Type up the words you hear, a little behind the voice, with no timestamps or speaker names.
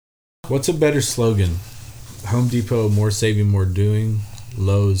What's a better slogan? Home Depot, more saving, more doing.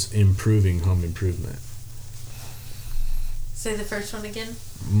 Lowe's, improving home improvement. Say the first one again.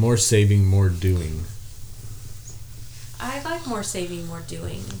 More saving, more doing. I like more saving, more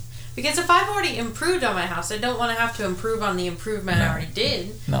doing. Because if I've already improved on my house, I don't want to have to improve on the improvement I already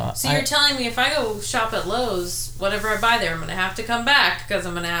did. No, so you're telling me if I go shop at Lowe's, whatever I buy there, I'm going to have to come back because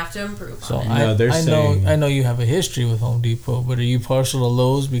I'm going to have to improve on it. I know you have a history with Home Depot, but are you partial to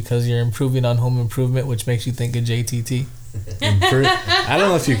Lowe's because you're improving on home improvement, which makes you think of JTT? I don't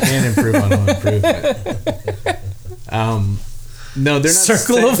know if you can improve on home improvement. No, they're not.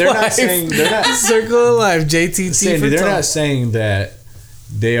 Circle of life. Circle of life. JTT. Sandy, they're not saying that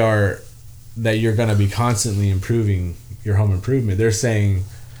you're going to be constantly improving your home improvement. They're saying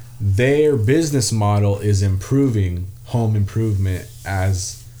their business model is improving home improvement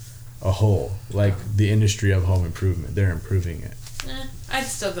as a whole, like the industry of home improvement. They're improving it. I'd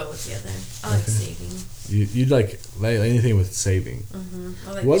still go with the other. I like saving. You'd like anything with saving.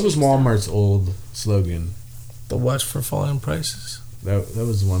 Mm-hmm. What was Walmart's old slogan? The watch for falling prices. That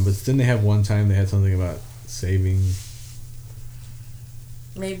was the one, but didn't they have one time they had something about saving?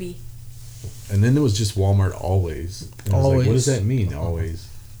 Maybe. And then there was just Walmart always. Always. Like, what does that mean? Always.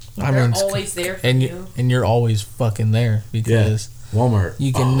 They're always there for you. And you're always fucking there because Walmart.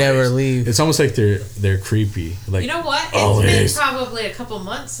 You can never leave. It's almost like they're creepy. Like, you know what? It's been probably a couple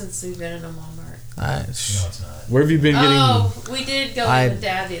months since we've been in a Walmart. No, it's not. Where have you been getting? Oh, we did go with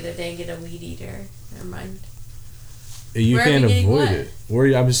Dad the other day and get a weed eater. Never mind. You can't avoid it.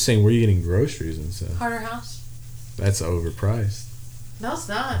 I'm just saying, where are you getting groceries and stuff? Harder House. That's overpriced. No, it's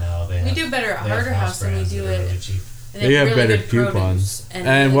not. No, we do better at Harder House than we do it. Really they have really better coupons. And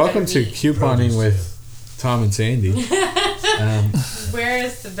really welcome to couponing with Tom and Sandy. Where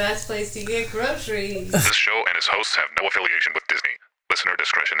is the best place to get groceries? This show and its hosts have no affiliation with Disney. Listener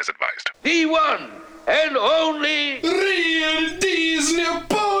discretion is advised. The one and only Real Disney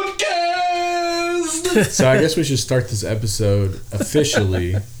Podcast. So I guess we should start this episode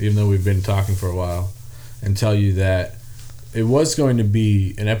officially, even though we've been talking for a while, and tell you that it was going to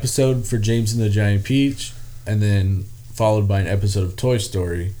be an episode for James and the Giant Peach, and then followed by an episode of Toy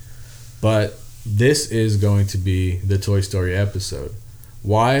Story. But this is going to be the Toy Story episode.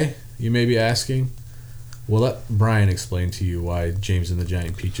 Why, you may be asking? We'll let Brian explain to you why James and the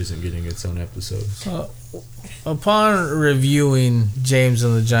Giant Peach isn't getting its own episode. Upon reviewing James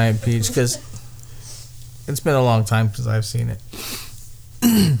and the Giant Peach, because it's been a long time since I've seen it.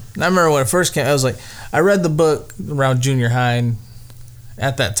 I remember when it first came, I read the book around junior high, and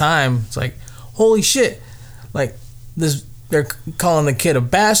at that time, it's like, holy shit. Like, they're calling the kid a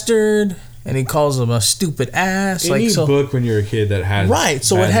bastard, and he calls him a stupid ass. Any book when you're a kid that had right,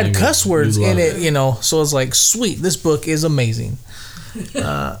 so it had cuss words in it, you know. So it's like, sweet, this book is amazing.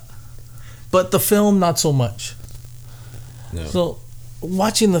 But the film, not so much. No. So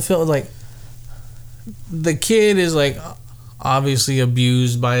watching the film, like, the kid is like obviously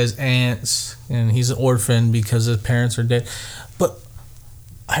abused by his aunts, and he's an orphan because his parents are dead. But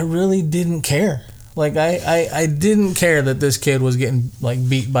I really didn't care. Like, I didn't care that this kid was getting, like,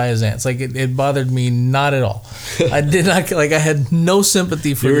 beat by his aunts. Like, it bothered me not at all. I did not, like, I had no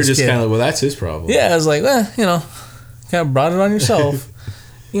sympathy for this kid. You were just kind of like, well, that's his problem. Yeah, I was like, you know, kind of brought it on yourself.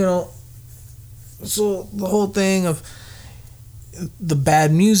 You know, so the whole thing of the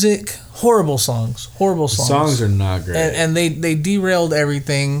bad music, horrible songs. The songs are not great. And they derailed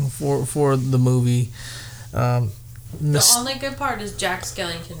everything for the movie. The only good part is Jack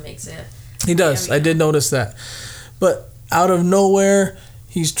Skellington makes it. He does. I did notice that. But out of nowhere,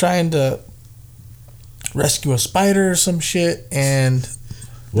 he's trying to rescue a spider or some shit. And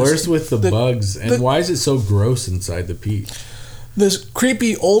where's with the bugs? And why is it so gross inside the peach? This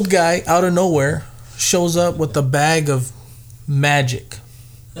creepy old guy out of nowhere shows up with a bag of magic.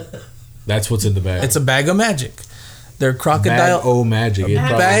 That's what's in the bag. It's a bag of magic. They're crocodile. Magic.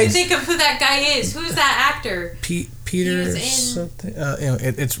 I think of who that guy is. Who's that actor? Peter something.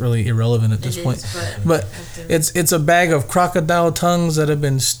 It's really irrelevant at this point. But it's a bag of crocodile tongues that have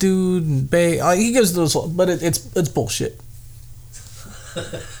been stewed and baked. He gives those, but it's bullshit.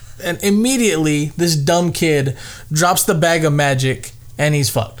 And immediately, this dumb kid drops the bag of magic, and he's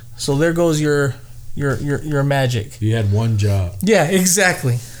fucked. So there goes your magic. You had one job. Yeah,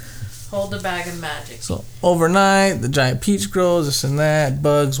 exactly. Hold a bag of magic. So overnight, the giant peach grows, this and that,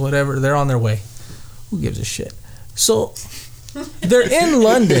 bugs, whatever. They're on their way. Who gives a shit? So they're in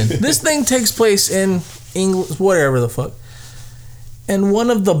London. This thing takes place in England, whatever the fuck. And one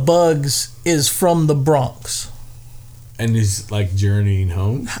of the bugs is from the Bronx. And he's like journeying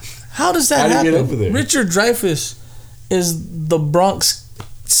home. How does that happen? How do you get over there? Richard Dreyfuss is the Bronx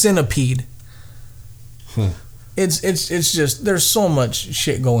Centipede. Huh. It's just there's so much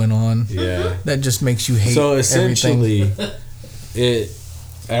shit going on. Yeah. That just makes you hate. So essentially,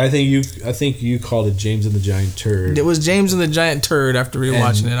 everything. I think you called it James and the Giant Turd. It was James and the Giant Turd after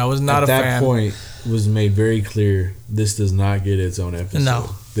rewatching it. I was not a fan. At that point, was made very clear this does not get its own episode.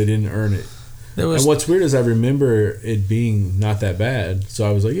 No. They didn't earn it. And what's weird is I remember it being not that bad, so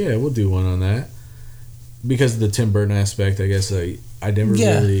I was like, yeah, we'll do one on that. Because of the Tim Burton aspect, I guess I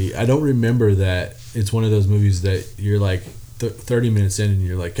don't remember that it's one of those movies that you're like 30 minutes in and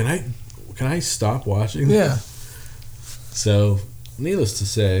you're like, can I stop watching? Yeah. So, needless to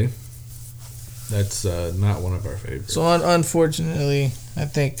say, that's not one of our favorites. So unfortunately, I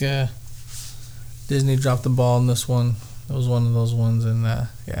think Disney dropped the ball on this one. It was one of those ones, and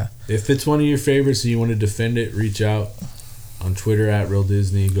yeah. If it's one of your favorites and you want to defend it, reach out on Twitter at Real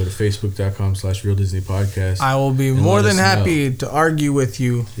Disney. Go to Facebook.com/Real Disney Podcast. I will be more than happy to argue with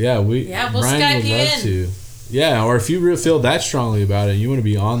you. Yeah, we'll Ryan Skype you in. To. Yeah, or if you feel that strongly about it, you want to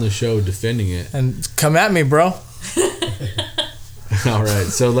be on the show defending it. And come at me, bro. All right,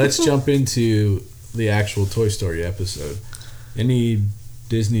 so let's jump into the actual Toy Story episode. Any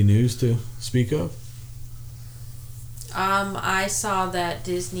Disney news to speak of? I saw that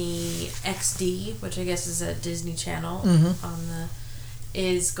Disney XD, which I guess is a Disney Channel,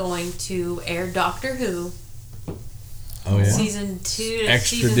 is going to air Doctor Who. Oh yeah. Season 2 to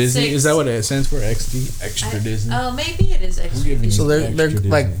Extra season Disney. 6. Is that what it stands for? XD. Extra Disney. Oh, maybe it is Extra Disney. So they're Extra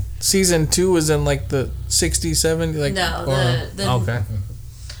like Disney. season 2 is in like the 60s, 70s, like the okay.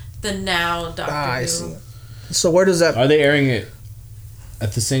 The now Doctor Who. I see. So where does that? Are they airing it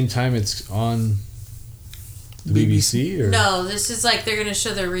at the same time it's on the BBC? Or No, this is like they're gonna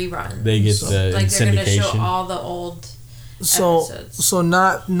show the rerun. they get the like they're gonna show syndication. all the old episodes. So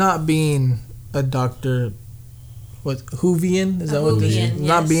not being a doctor, what Whovian is that what this is? Whovian,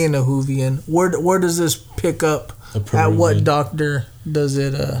 Not yes. being a Whovian. Where does this pick up? At what doctor does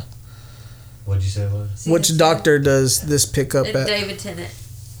it? What'd you say it was? Which doctor does this pick up at? David Tennant.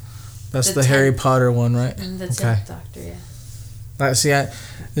 That's the the Harry 10th. Potter one, right? The Okay. 10th Doctor, yeah.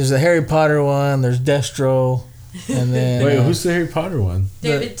 There's the Harry Potter one. There's Destro, and then Wait, who's the Harry Potter one?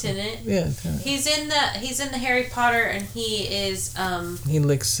 David Tennant. Yeah, He's in the Harry Potter, and he is he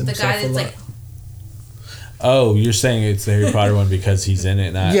licks the himself guy a that's lot. like Oh, you're saying it's the Harry Potter one because he's in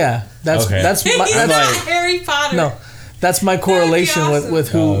it, not Yeah, that's Okay. that's my, he's that's not Harry Potter. no, that's my correlation awesome. with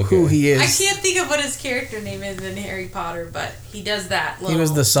who Oh, okay. who he is. I can't think of what his character name is in Harry Potter, but he does that. He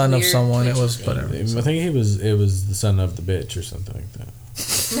was the son of weird someone. It twitchy was thing. whatever. I think it was the son of the bitch or something like that.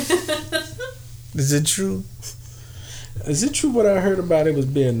 Is it true? Is it true what I heard about it was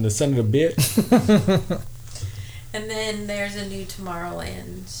being the son of the bitch? And then there's a new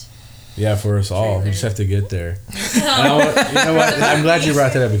Tomorrowland. Yeah, for us all. Trailer. We just have to get there. And you know what? I'm glad you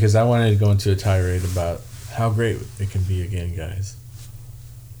brought that up because I wanted to go into a tirade about how great it can be again, guys.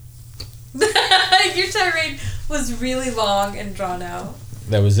 Your tirade was really long and drawn out.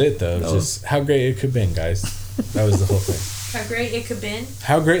 That was it, though. It was just how great it could have been, guys. That was the whole thing. How great it could been.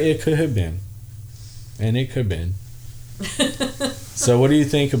 How great it could have been. And it could have been. So what do you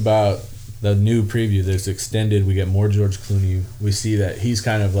think about the new preview that's extended? We get more George Clooney. We see that he's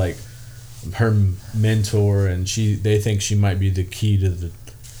kind of like her mentor, and they think she might be the key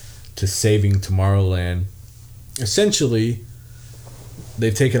to saving Tomorrowland. Essentially,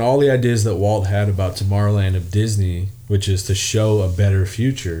 they've taken all the ideas that Walt had about Tomorrowland of Disney, which is to show a better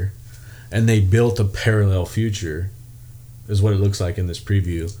future, and they built a parallel future, is what it looks like in this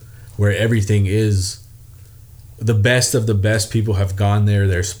preview, where everything is the best of the best. People have gone there.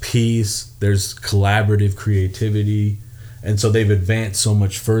 There's peace. There's collaborative creativity. And so they've advanced so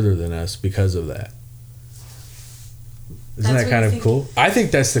much further than us because of that. Isn't That's that kind what of you think? cool? I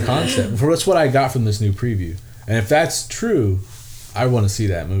think that's the concept. That's what I got from this new preview. And if that's true, I want to see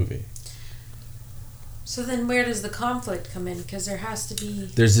that movie. So then where does the conflict come in? Because there has to be...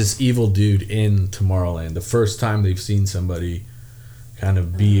 There's this evil dude in Tomorrowland. The first time they've seen somebody kind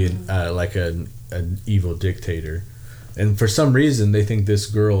of be like an evil dictator. And for some reason, they think this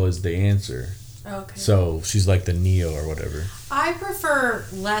girl is the answer. Okay. So she's like the Neo or whatever. I prefer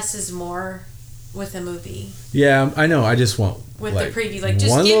less is more with a movie. Yeah, I know. I just want With like, the preview. Like, just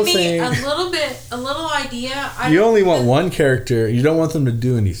one give little me thing. a little idea. You only want one character. You don't want them to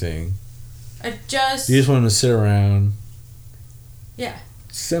do anything. You just You just want them to sit around. Yeah.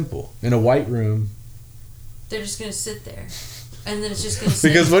 Simple. In a white room. They're just going to sit there. And then it's just going to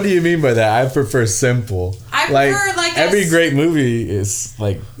Because what do you mean by that? I prefer simple. I prefer like every great movie is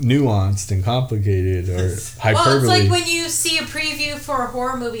like nuanced and complicated or hyperbole. Well, it's like when you see a preview for a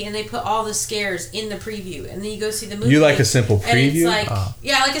horror movie and they put all the scares in the preview, and then you go see the movie. You like a simple preview? And it's like,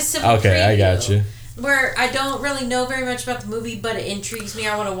 yeah, like a simple preview. Okay, I got you. Where I don't really know very much about the movie, but it intrigues me.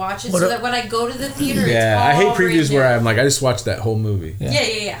 I want to watch it so that when I go to the theater, I hate previews where I'm like, I just watched that whole movie.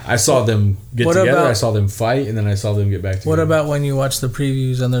 Yeah. I saw them get together, I saw them fight, and then I saw them get back together. What about when you watch the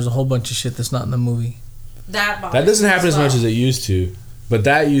previews and there's a whole bunch of shit that's not in the movie? That doesn't happen as much as it used to, but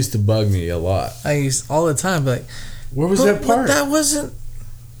that used to bug me a lot. I used all the time, but like, where was that part? That wasn't.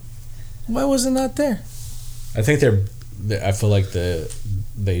 Why was it not there? I think I feel like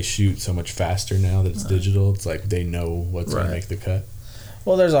they shoot so much faster now that it's digital. It's like they know what's going to make the cut.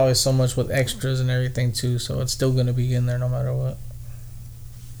 Well, there's always so much with extras and everything too, so it's still going to be in there no matter what.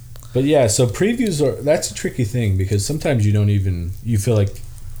 But yeah, so previews that's a tricky thing because sometimes you feel like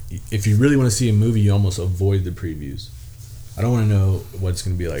if you really want to see a movie, you almost avoid the previews. I don't want to know what it's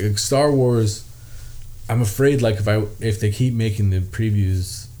going to be like. Like Star Wars, I'm afraid like if they keep making the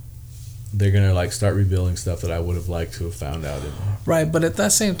previews, they're gonna like start revealing stuff that I would have liked to have found out in. Right, but at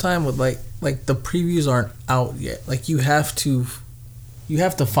that same time, with like the previews aren't out yet. Like you have to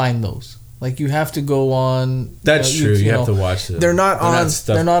find those. Like you have to go on. That's true. You have to watch them. They're not on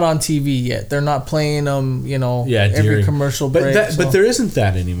TV yet. They're not playing them. Every commercial break. But there isn't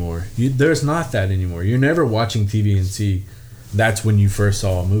that anymore. There's not that anymore. You're never watching TV and see. That's when you first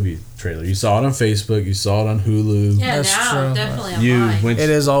saw a movie trailer. You saw it on Facebook. You saw it on Hulu. Yeah, that's now true. definitely online. It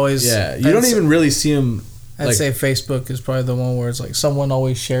is always. Yeah, you don't even really see them. I'd say Facebook is probably the one where it's like someone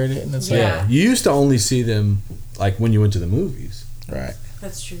always shared it, and it's like you used to only see them like when you went to the movies. Right.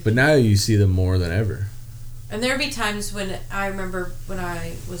 That's true. But now you see them more than ever. And there'd be times when I remember when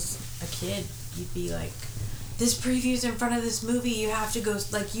I was a kid, you'd be like, "This preview's in front of this movie. You have to go."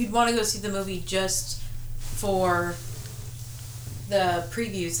 Like you'd want to go see the movie just for the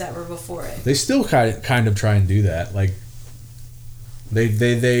previews that were before it. They still kind of try and do that. Like they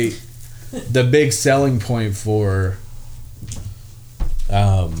the big selling point for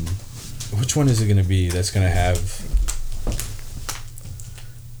which one is it going to be that's going to have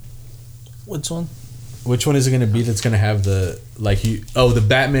Which one is it going to be that's going to have the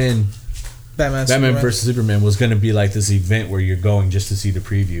Batman versus Superman was going to be like this event where you're going just to see the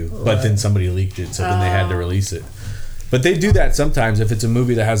preview, but then somebody leaked it, so then they had to release it. But they do that sometimes if it's a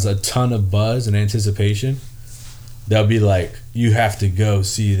movie that has a ton of buzz and anticipation. They'll be like, you have to go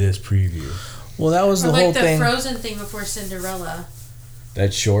see this preview. Well, that was the whole thing. Like the Frozen thing before Cinderella.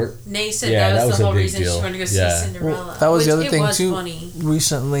 That short? Nay said that was the whole reason she wanted to go see Cinderella. Well, that was the other thing too. Funny.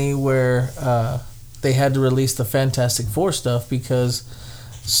 Recently, where they had to release the Fantastic Four stuff because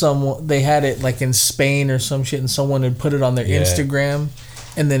they had it like in Spain or some shit, and someone had put it on their Instagram,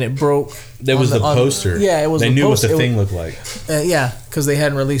 and then it broke. There was the poster. It was. They knew what the thing looked like. Because they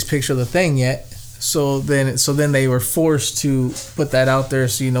hadn't released picture of the thing yet. So then they were forced to put that out there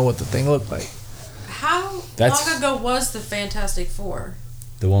so you know what the thing looked like. How long ago was the Fantastic Four?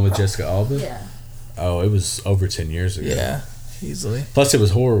 The one with Jessica Alba? Yeah. Oh, it was over 10 years ago. Yeah, easily. Plus, it was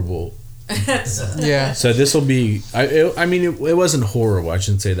horrible. Yeah. So this will be. It wasn't horrible. I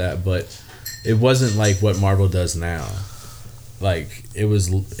shouldn't say that, but it wasn't like what Marvel does now. Like it was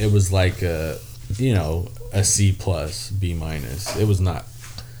like a C+, B-. It was not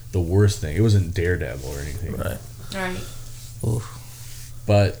the worst thing. It wasn't Daredevil or anything. Right. Oof.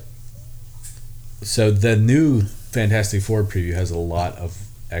 But so the new Fantastic Four preview has a lot of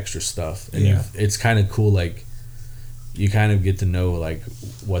extra stuff, and it's kind of cool. Like you kind of get to know like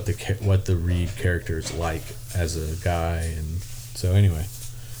what the Reed character is like as a guy, and so anyway,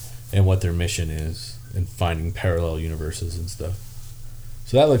 and what their mission is, and finding parallel universes and stuff.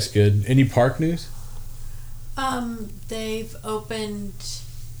 So that looks good. Any park news? They've opened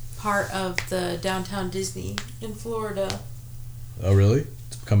part of the Downtown Disney in Florida. Oh, really?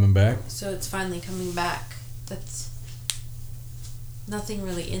 It's coming back? So it's finally coming back. That's nothing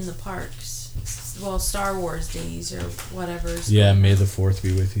really in the parks. Well, Star Wars days or whatever. Yeah, May the 4th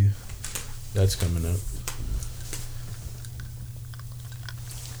be with you. That's coming up.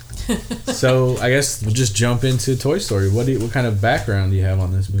 So I guess we'll just jump into Toy Story. What kind of background do you have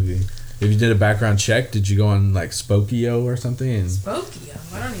on this movie? If you did a background check, did you go on like Spokio or something? Spokio?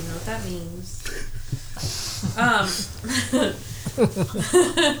 I don't even know what that means.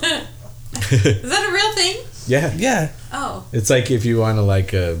 Is that a real thing? Yeah. Yeah. Oh. It's like if you want to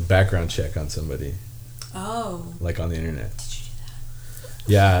like a background check on somebody. Oh. Like on the internet. Did you do that?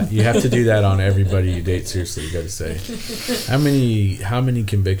 Yeah, you have to do that on everybody you date. Seriously, you got to say. How many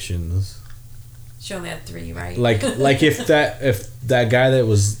convictions? She only had 3, right? Like if that guy that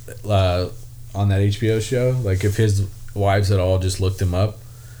was on that HBO show. Like if his wives had all just looked him up,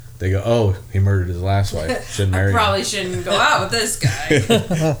 they go, "Oh, he murdered his last wife. Shouldn't marry him." Probably shouldn't go out with this guy.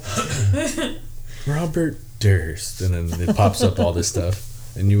 Robert Durst, and then it pops up all this stuff,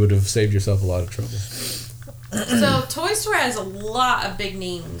 and you would have saved yourself a lot of trouble. So Toy Story has a lot of big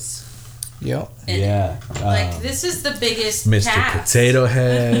names. Yep. Yeah. Like this is the biggest Mr. cast. Potato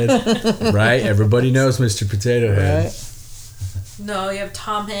Head, right? Everybody knows Mr. Potato Head. Right. No, you have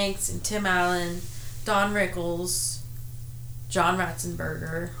Tom Hanks and Tim Allen, Don Rickles, John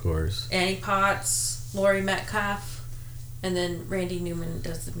Ratzenberger, Of course. Annie Potts, Laurie Metcalf, and then Randy Newman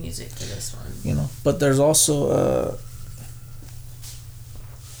does the music for this one. You know, but there's also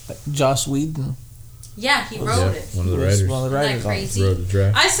like Joss Whedon. Yeah, he wrote it. One of the Who was writers. One of the Isn't writers. that crazy? Wrote the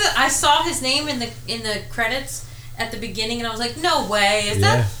draft. I saw his name in the credits at the beginning, and I was like, "No way, is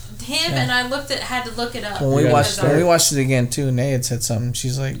that him?" Yeah. And I had to look it up. When we Yeah. watched it again too, Nay had said something.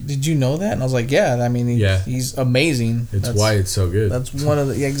 She's like, "Did you know that?" And I was like, "Yeah." I mean, he's amazing. It's why it's so good. That's one of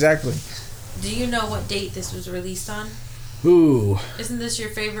the exactly. Do you know what date this was released on? Ooh. Isn't this your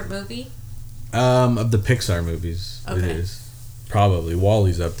favorite movie? Of the Pixar movies, it Okay. is. Probably.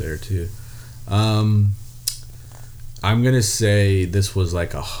 Wall-E's up there, too. I'm going to say this was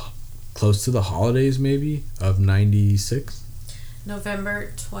like close to the holidays, maybe, of 96?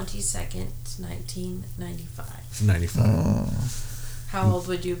 November 22nd, 1995. 95. How old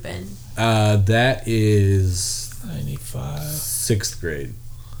would you have been? That is 95 6th grade.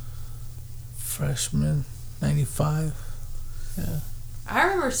 freshman, 95. I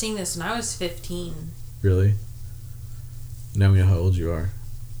remember seeing this when I was 15. Really? Now we know how old you are.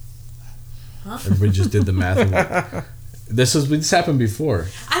 Huh? Everybody just did the math. This happened before.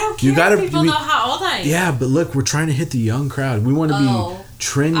 I don't care You gotta- if people we- know how old I am. Yeah, but look, we're trying to hit the young crowd. We want to be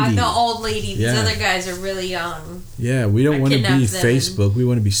trendy. I'm the old lady. These Yeah. other guys are really young. Yeah, we don't I want to be kidnapped them. Facebook. We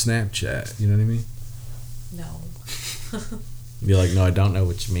want to be Snapchat. You know what I mean? No. You're like, no, I don't know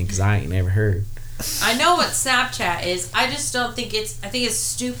what you mean because I ain't never heard. I know what Snapchat is. I just don't think I think it's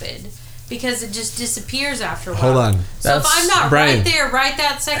stupid because it just disappears after a while. Hold on. So if I'm not Brian, right there, right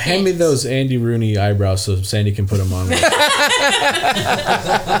that second. Hand me those Andy Rooney eyebrows so Sandy can put them on. I'm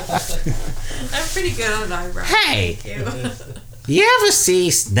pretty good on eyebrows. Hey. Thank you. You ever see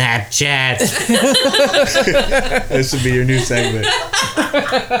Snapchat? This would be your new segment.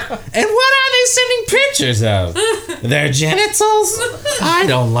 And what are they sending pictures of? Their genitals? I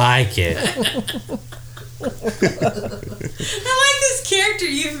don't like it. I like this character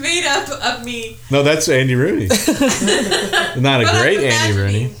you've made up of me. No, that's Andy Rooney. Not a But great I'm Andy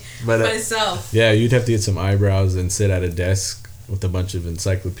Rooney. imagining But myself. yeah, you'd have to get some eyebrows and sit at a desk with a bunch of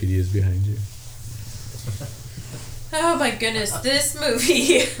encyclopedias behind you. Oh my goodness, this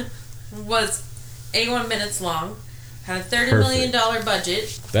movie was 81 minutes long, had a $30 million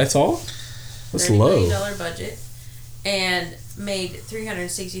budget. That's all? That's $30 low. million budget, and made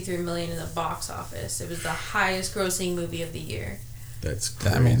 $363 million in the box office. It was the highest grossing movie of the year. That's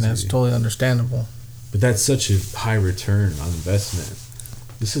crazy. I mean, that's totally understandable. But that's such a high return on investment.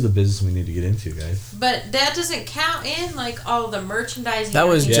 This is the business we need to get into, guys. But that doesn't count in like all the merchandising. That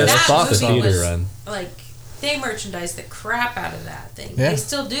was and everything. just that box movie theater was, run. Like they merchandised the crap out of that thing. Yeah. They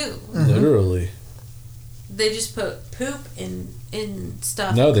still do. Literally. They just put poop in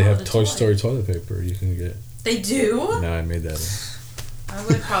stuff. No, they and have call it a Toy toy. Story toilet paper you can get. They do. No, I made that up. I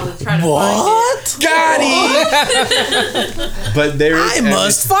would probably try to What? Got But there is. I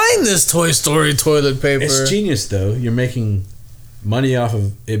must find this Toy Story toilet paper. It's genius, though. You're making money off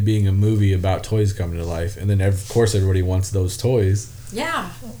of it being a movie about toys coming to life, and then of course everybody wants those toys. find it. Yeah.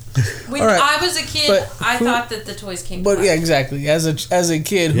 When All right, I was a kid, but I who- thought that the toys came. But to yeah, life. exactly. As a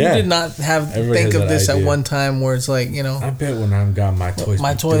kid, who Yeah. did not have Everybody think has of that this idea. at one time where it's like, you know, I bet when I got my toys,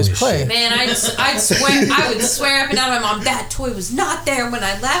 My be toys doing play. shit. Man, I would swear up and down to my mom, that toy was not there when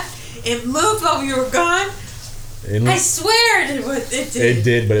I left. It moved while we were gone. It, I swear it did. it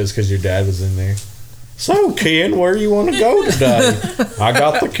did, but it was because your dad was in there. So, Ken, where you want to go today? I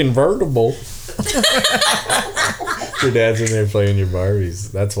got the convertible. Your dad's in there playing your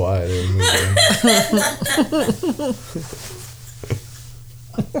Barbies. That's why. They moved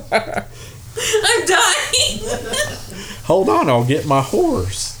on. I'm dying. Hold on, I'll get my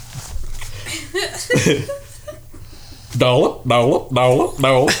horse. Dollop, dollop, dollop,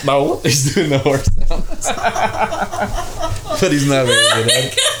 dollop, dollop. He's doing the horse sounds. But he's not very good at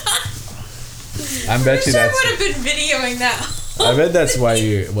it. I bet you I that's. would have been videoing that. I bet that's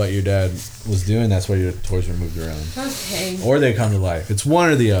why what your dad was doing. That's why your toys were moved around, Okay. or they come to life. It's one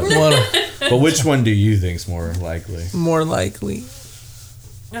or the other. But which one do you think's more likely? more likely.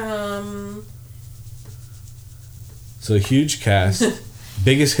 So huge cast,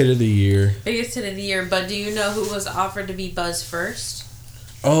 Biggest hit of the year. Biggest hit of the year. But do you know who was offered to be Buzz first?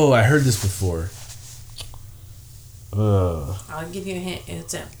 Oh, I heard this before. I'll give you a hint.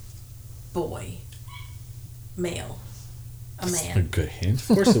 It's a boy. Male. A man. A good hint. Of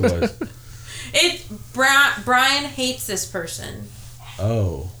course it was. Brian hates this person.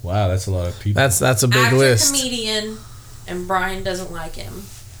 Oh, wow. That's a lot of people. That's a big Actor, list. comedian, and Brian doesn't like him.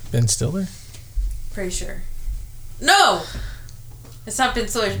 Ben Stiller? Pretty sure. No! It's not Ben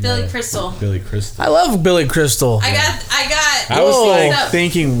Stiller. It's Billy Crystal. Billy Crystal. I love Billy Crystal. I I was like up.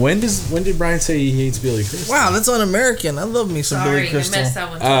 thinking, when did Brian say he hates Billy Crystal? Wow, that's un-American. I love me some Billy Sorry, I Crystal. messed that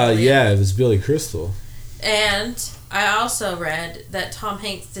one totally yeah, up. it was Billy Crystal. And I also read that Tom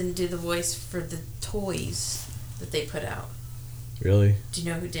Hanks didn't do the voice for the toys that they put out. Really? Do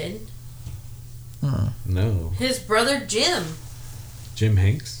you know who did? No. His brother Jim. Jim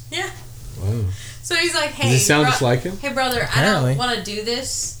Hanks? Yeah. Wow. So he's like, hey. Does he sound just like him? Hey, brother, Apparently. I don't want to do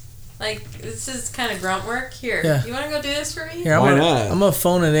this. Like, this is kind of grunt work. Here, Yeah. you want to go do this for me? Here, Why not? I'm gonna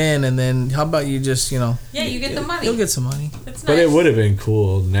phone it in, and then how about you just, Yeah, you get the money. You'll get some money. It's nice. But it would have been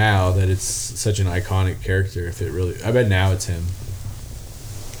cool now that it's such an iconic character. If it really, I bet now it's him.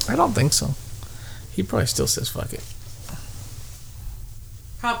 I don't think so. He probably still says fuck it.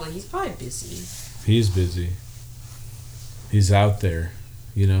 Probably. He's probably busy. He's busy. He's out there,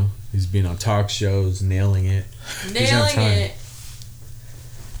 you know. He's been on talk shows, nailing it. Nailing time. it.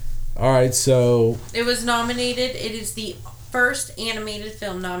 All right, so It was nominated. It is the first animated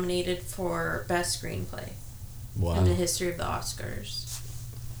film nominated for Best Screenplay in the wow. history of the Oscars.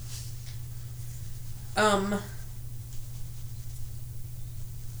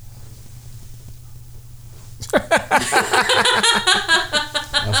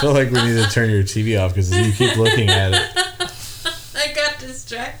 I feel like we need to turn your TV off because you keep looking at it. I got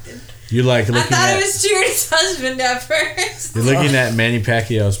distracted. You like I looking thought at. it was Charity's husband at first. You're looking at Manny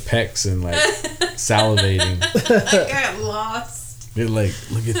Pacquiao's pecs and like salivating. I got lost. You're like,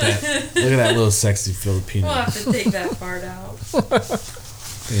 look at that little sexy Filipino. We'll have to take that part out.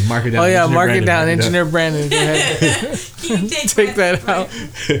 Yeah, mark it down. Oh yeah, Engineer mark Brandon, it down, mark it Engineer Brandon. Go ahead. Can you Take that out.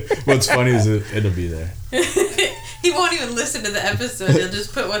 What's funny is it'll be there. He won't even listen to the episode. He'll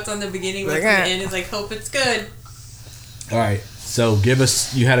just put what's on the beginning, what's on the end. He's like, hope it's good. All right, so give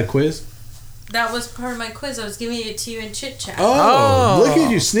us. You had a quiz. That was part of my quiz. I was giving it to you in chit chat. Oh, look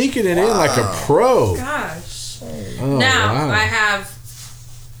at you sneaking it in like a pro. Gosh. Oh, Now, wow. I have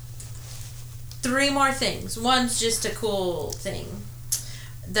 3 more things. One's just a cool thing.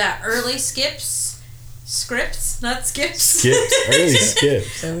 That early scripts, not skips. Skips, early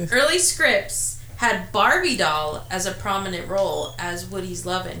skips. Early scripts had Barbie doll as a prominent role as Woody's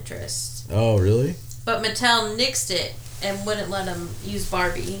love interest. Oh, really? But Mattel nixed it and wouldn't let him use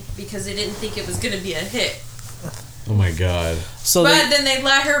Barbie because they didn't think it was going to be a hit. Oh my God. So But then they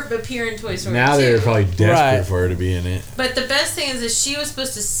let her appear in Toy Story Now 2. they're probably desperate Right. for her to be in it. But the best thing is that she was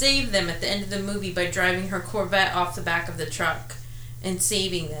supposed to save them at the end of the movie by driving her Corvette off the back of the truck and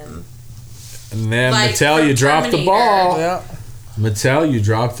saving them. And then Like Mattel, from you dropped the Terminator. ball. yeah. Mattel, you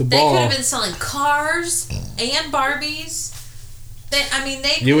dropped the They ball. could have been selling cars and Barbies. They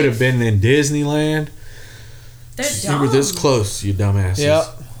You would have been in Disneyland. They're You dumb. were this close, you dumbasses. Yep.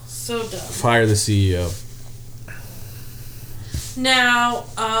 So dumb. Fire the CEO. Now,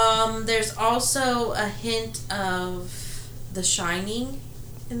 there's also a hint of The Shining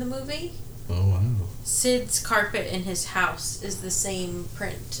in the movie. Oh, wow. Sid's carpet in his house is the same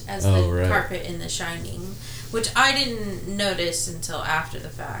print as Oh, the right. carpet in The Shining, which I didn't notice until after the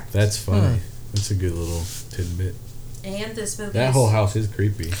fact. That's funny. That's a good little tidbit. And this movie That whole house is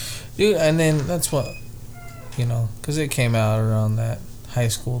creepy. Dude, and then that's what, because it came out around that high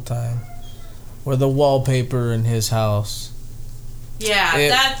school time, where the wallpaper in his house, Yeah,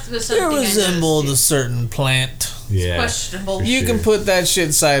 that was something it I resembled a noticed. certain plant. Yeah. Questionable. For You can sure. put that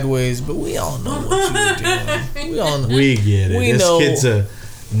shit sideways, but we all know what you were doing. We all know. We get it. We this know. kid's a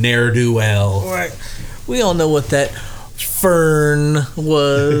ne'er-do-well. Right. We all know what that fern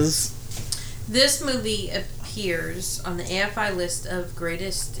was. This movie appears on the AFI list of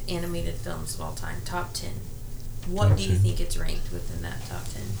greatest animated films of all time, top 10. What Top do you 10. think it's ranked within that top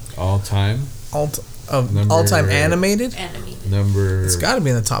 10? All time. Number- All time animated? Animated. Number. It's got to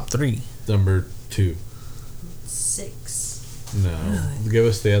be in the top 3. Number 2. 6. No. Give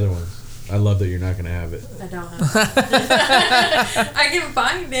us the other ones. I love that you're not going to have it. I don't have I can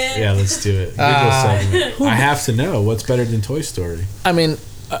find it. Yeah, let's do it. Google segment. I have to know what's better than Toy Story. I mean,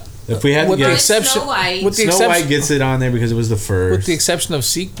 If we had to with the get exception, Snow White. with the Snow exception, White gets it on there because it was the first. with the exception of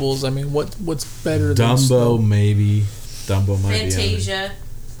sequels, I mean, what's better than Dumbo, Snow? maybe. Dumbo might be on there. Fantasia.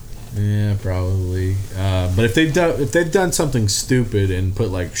 Yeah, probably. But if they've done something stupid and put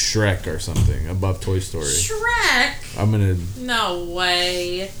like Shrek or something above Toy Story, Shrek. I'm gonna. No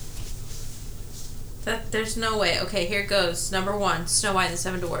way. There's no way. Okay, here it goes. Number 1, Snow White and the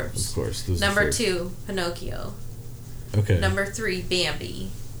Seven Dwarfs. Of course. Number 2, Pinocchio. Okay. Number 3, Bambi.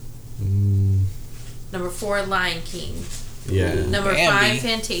 Number 4, Lion King. Yeah. Number Bambi. 5,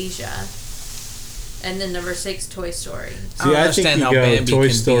 Fantasia. And then number 6, Toy Story. See, I think you go Toy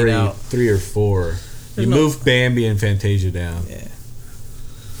Story 3 or 4. You move Bambi and Fantasia down. Yeah.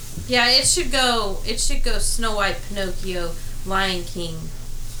 Yeah, it should go Snow White, Pinocchio, Lion King,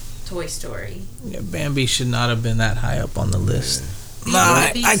 Toy Story. Yeah, Bambi should not have been that high up on the list. Beauty Nah, and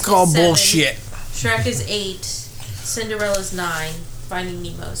the Beast I is call 7. bullshit. Shrek is 8. Cinderella's 9. Finding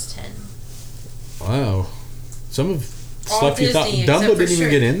Nemo's 10. Wow. Some of All stuff you thought Disney, Dumbo except for didn't even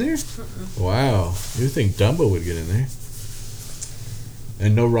Shrek. get in there? Wow. You would think Dumbo would get in there.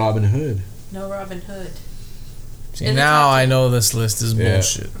 And no Robin Hood. No Robin Hood. See, In the now top I 10. know this list is Yeah.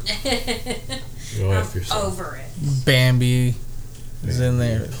 bullshit. Go I'm after yourself. over it. Bambi is in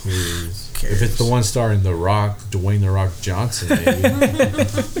there. If it's the one starring The Rock, Dwayne The Rock Johnson, maybe.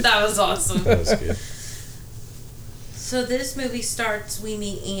 That was awesome. That was good. So this movie starts, we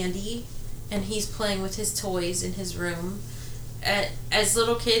meet Andy, and he's playing with his toys in his room. As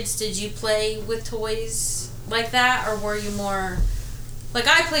little kids, did you play with toys like that, or were you more... Like,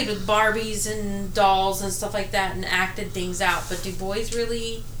 I played with Barbies and dolls and stuff like that and acted things out, but do boys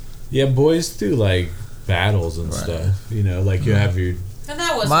really... Yeah, boys do, like, battles and stuff. You know, like, you have your... And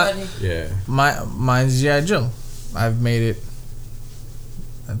that was funny. Yeah. Mine's G.I. Joe. I've made it.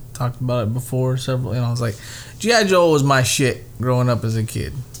 I talked about it before several. I was like, G.I. Joe was my shit growing up as a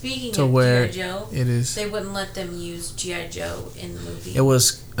kid. Speaking To of where G.I. Joe, it is. they wouldn't let them use G.I. Joe in the movie. It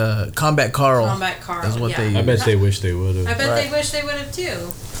was Combat Carl. Combat Carl, Is what yeah. they used. I bet they wish they would have. I bet Right. they wish they would have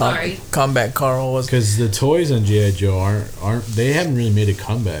too. Sorry. Combat Carl was. Because the toys on G.I. Joe aren't they haven't really made a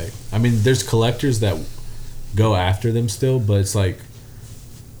comeback. I mean, there's collectors that go after them still, but it's like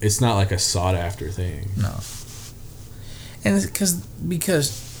it's not like a sought after thing. No. And it's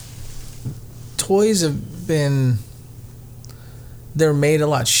because toys have been, they're made a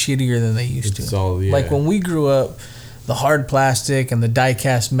lot shittier than they used It's to. all, yeah. Like when we grew up, the hard plastic and the die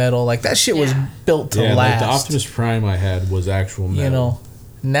cast metal, like that shit was Yeah. built to Yeah, like last. the Optimus Prime I had was actual metal. You know,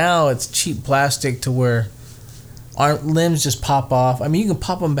 now it's cheap plastic to where our limbs just pop off. I mean, you can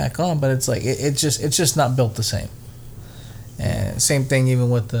pop them back on, but it's like it's just not built the same. And same thing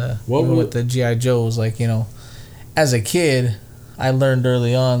even with the GI Joes. Like, you know, as a kid, I learned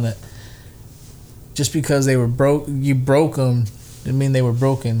early on that just because they were you broke them, didn't mean they were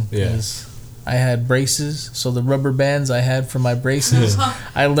broken. Yeah. 'Cause I had braces, so the rubber bands I had for my braces,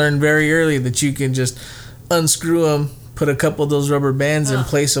 I learned very early that you can just unscrew them, put a couple of those rubber bands in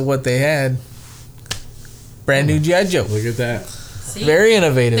place of what they had. Brand new GI Joe. Look at that. See? Very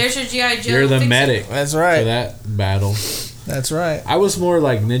innovative. There's your G.I. Joe. You're the fix-it. medic That's for right. that battle. That's right. I was more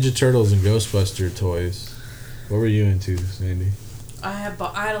like Ninja Turtles and Ghostbuster toys. What were you into, Sandy? I had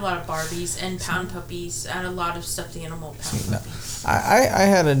a lot of Barbies and Pound Puppies. I had a lot of stuffed animal Pound No. Puppies. I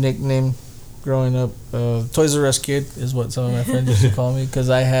had a nickname growing up. Toys R Us Kid is what some of my friends used to call me because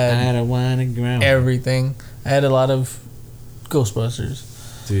I had don't wanna grow. everything. I had a lot of Ghostbusters,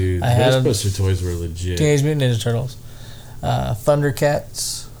 Dude, I had Ghostbuster toys were legit. Teenage Mutant Ninja Turtles,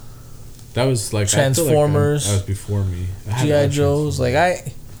 Thundercats, That was like Transformers, I feel like that was before me. I had a GI lot of Joes. Like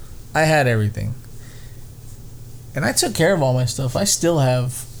Transformers. I had everything, and I took care of all my stuff. I still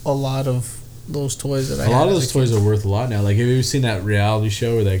have a lot of those toys that I a had lot of as those toys are worth a lot now. Like, have you ever seen that reality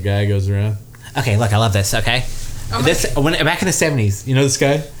show where that guy goes around? Okay, look, I love this. Okay, this back in the 70s. You know this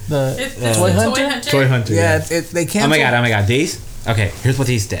guy, It's Toy the Hunter? Toy Hunter. Yeah, they canceled. Oh my god, these? Okay, here's what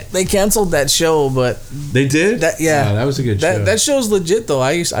these did. They canceled that show, but They did. that yeah, Oh, that was a good show. That show's legit though.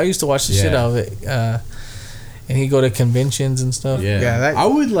 I used to watch the shit Yeah. out of it, and he'd go to conventions and stuff. Yeah, I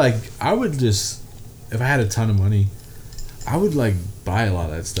would just, if I had a ton of money, I would like buy a lot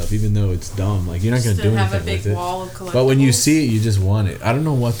of that stuff, even though it's dumb. Like, you're not gonna Still do have a anything big with it. wall of collectibles. But when you see it, you just want it. I don't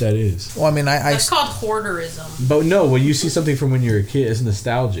know what that is. Well, I mean, I That's called hoarderism. But no, when you see something from when you're a kid, it's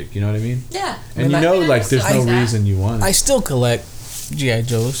nostalgic. You know what I mean? Yeah. And mean, you I know, mean, I like, there's still no like that. reason you want it. I still collect GI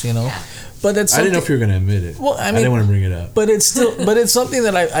Joes, you know, Yeah. but that's I didn't know something- if you were gonna admit it. Well, I I mean- didn't want to bring it up. but it's still, but it's something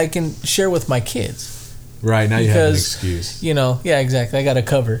that I can share with my kids. Right now, you have an because, excuse. You know, yeah, exactly. I got a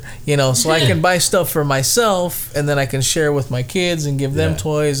cover, you know, so I can buy stuff for myself, and then I can share with my kids and give them Yeah.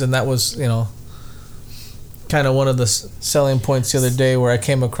 toys, and that was, you know, kind of one of the selling points the other day where I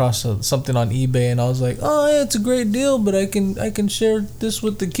came across something on eBay, and I was like, oh yeah, it's a great deal, but I can share this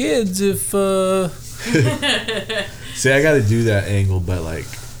with the kids if See, I got to do that angle, but like,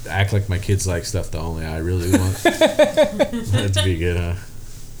 act like my kids like stuff the only I really want. That'd be good, huh?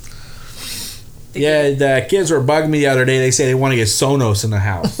 Yeah, the kids were bugging me the other day. They say they want to get Sonos in the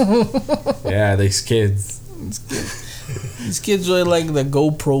house. Yeah, these kids. These kids really like the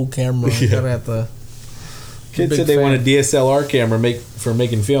GoPro camera. Yeah. Gotta have the Kids said they want a DSLR camera for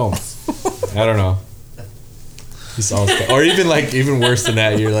making films. I don't know. It's all stuff. Or even worse than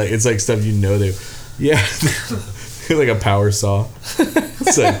that. You're like, it's like stuff they. Yeah, like a power saw.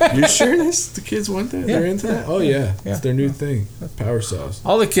 It's like, you sure the kids want that? Yeah. They're into that? Oh yeah, it's their new thing. Power saws.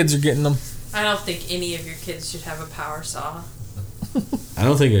 All the kids are getting them. I don't think any of your kids should have a power saw. I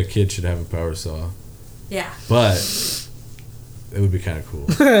don't think a kid should have a power saw. Yeah. But it would be kind of cool.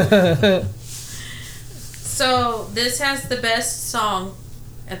 So this has the best song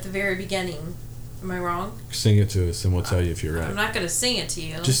at the very beginning. Am I wrong? Sing it to us and we'll tell you if you're right. I'm not going to sing it to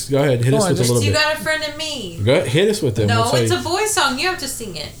you. Just go ahead. Hit us with a little bit. You got a friend in me. Go ahead, hit us with it. No, it's a boy song. You have to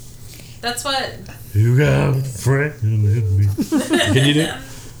sing it. That's what... You got a friend in me. Can you do it?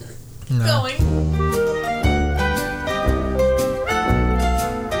 No. Going.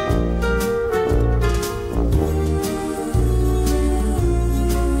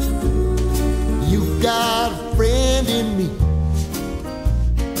 You got a friend in me.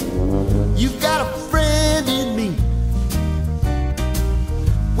 You got a friend in me.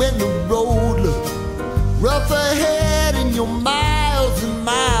 When the road looks rough ahead and you're miles and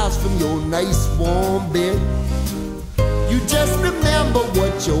miles from your nice warm bed, you just remember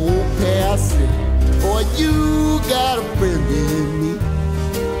what your old past said. Boy, you got a friend in me.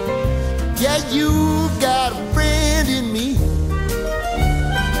 Yeah, you got a friend in me.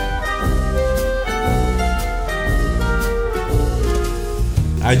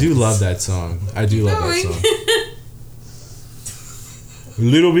 I do love that song. I do love that song. A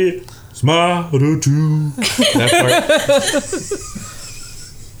little bit smarter too. That part.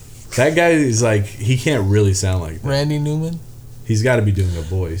 That guy is like, he can't really sound like that. Randy Newman. He's got to be doing a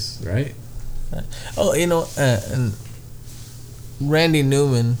voice, right? Oh, and Randy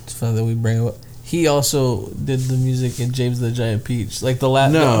Newman. It's funny that we bring him up. He also did the music in James the Giant Peach, like the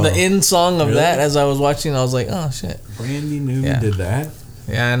end song of that. As I was watching, I was like, oh shit. Randy Newman did that.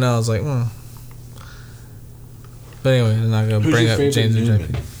 Yeah, I know. I was like, But anyway, I'm not gonna bring up James the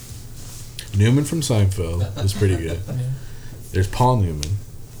Giant Peach. Newman from Seinfeld was pretty good. There's Paul Newman.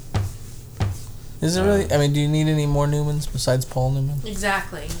 Is it really? I mean, do you need any more Newmans besides Paul Newman?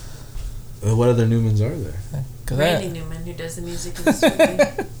 Exactly. What other Newmans are there? Randy Newman, who does the music in this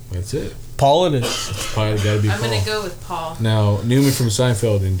movie. That's it. Paul it is. It's probably got to be I'm Paul. going to go with Paul. Now, Newman from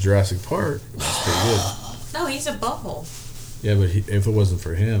Seinfeld in Jurassic Park was pretty good. No, he's a butthole. Yeah, but if it wasn't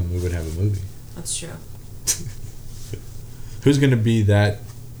for him, we would have a movie. That's true. Who's going to be that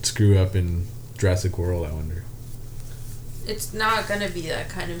screw up in Jurassic World, I wonder? It's not going to be that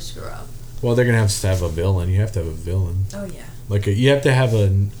kind of screw up. Well, they're going to have a villain. You have to have a villain. Oh, yeah. Like, you have to have a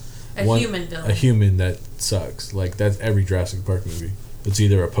human villain. A human that sucks. Like, that's every Jurassic Park movie. It's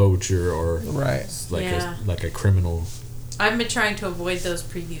either a poacher or like a criminal. I've been trying to avoid those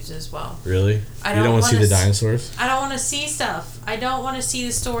previews as well. Really? You don't want to see the dinosaurs? I don't want to see stuff. I don't want to see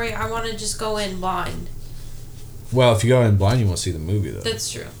the story. I want to just go in blind. Well, if you go in blind, you won't see the movie, though.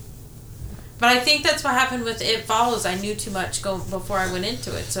 That's true. But I think that's what happened with It Follows. I knew too much before I went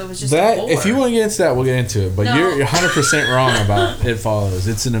into it, so it was just a bore. If you want to get into that, we'll get into it. But you're 100% wrong about It Follows.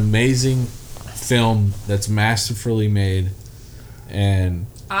 It's an amazing film that's masterfully made, and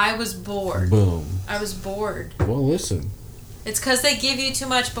I was bored. Boom. I was bored. Well, listen. It's because they give you too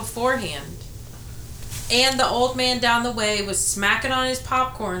much beforehand. And the old man down the way was smacking on his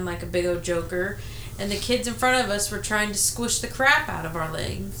popcorn like a big old joker, and the kids in front of us were trying to squish the crap out of our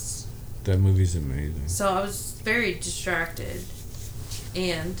legs. That movie's amazing. So I was very distracted,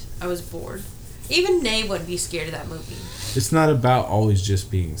 and I was bored. Even Nay wouldn't be scared of that movie. It's not about always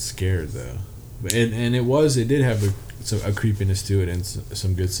just being scared, though. And it did have a creepiness to it and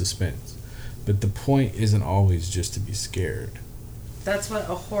some good suspense. But the point isn't always just to be scared. That's what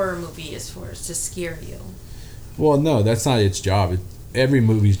a horror movie is for, is to scare you. Well, no, that's not its job. Every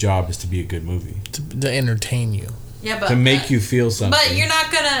movie's job is to be a good movie. To entertain you. Yeah, but to make you feel something. But you're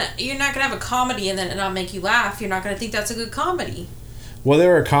not gonna have a comedy and then it not make you laugh. You're not gonna think that's a good comedy. Well,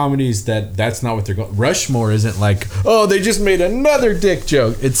 there are comedies that's not what they're going. Rushmore isn't like, oh, they just made another dick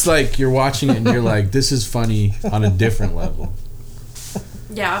joke. It's like you're watching it and you're like, this is funny on a different level.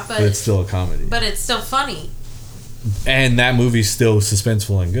 Yeah, but it's still a comedy. But it's still funny. And that movie's still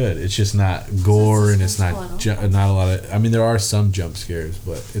suspenseful and good. It's just not gore and it's not a lot of. I mean, there are some jump scares,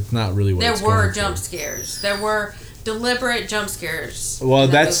 but it's not really what it's going for. There were jump scares. There were deliberate jump scares. Well,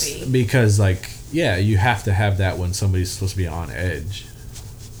 that's because, like, yeah, you have to have that when somebody's supposed to be on edge.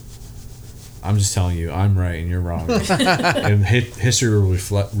 I'm just telling you, I'm right and you're wrong. And history will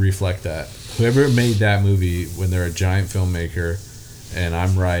reflect that. Whoever made that movie, when they're a giant filmmaker, and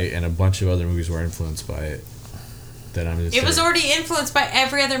I'm right, and a bunch of other movies were influenced by it, then I'm just. It was already influenced by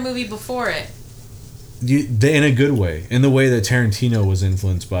every other movie before it. In a good way, in the way that Tarantino was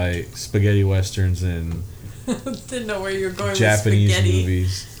influenced by spaghetti westerns and Didn't know where you were going Japanese with spaghetti.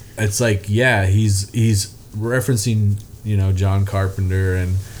 movies. It's like, yeah, he's referencing, John Carpenter,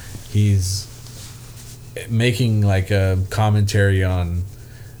 and he's making like a commentary on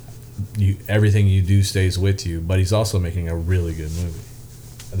everything you do stays with you, but he's also making a really good movie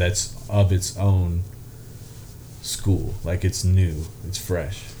that's of its own school. Like, it's new, it's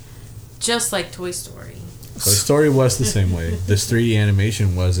fresh. Just like Toy Story. Toy Story was the same way. This 3D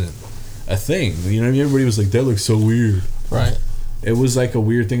animation wasn't a thing. Everybody was like, that looks so weird. Right. It was like a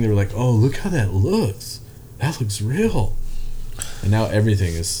weird thing. They were like, oh, look how that looks. That looks real. And now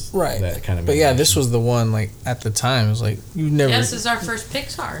everything is that kind of. But yeah, this was the one, like, at the time, it was like, you never. Yes, this is our first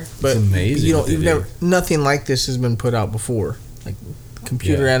Pixar. But it's amazing. You've never, nothing like this has been put out before. Like,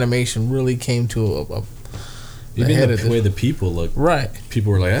 computer animation really came to a even the way the people look. Right.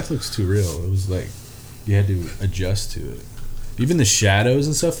 People were like, that looks too real. It was like, you had to adjust to it. Even the shadows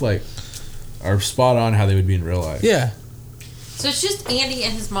and stuff, like, are spot on how they would be in real life. Yeah. So it's just Andy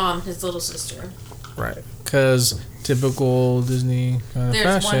and his mom, his little sister. Right. Because typical Disney kind of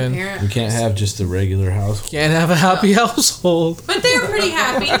There's fashion. one parent. We can't have just a regular household. Can't have a happy household. But they're pretty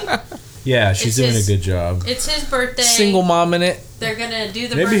happy. Yeah, she's doing a good job. It's his birthday. Single mom in it. They're gonna do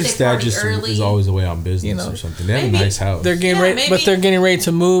the Maybe birthday his dad party just early. is always away on business or something. They have a nice house. They're getting ready, but they're getting ready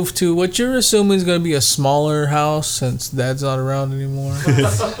to move to what you're assuming is going to be a smaller house since Dad's not around anymore.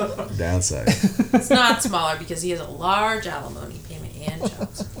 Downside. It's not smaller because he has a large alimony payment and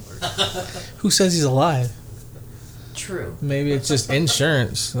child support. Who says he's alive? True. Maybe it's just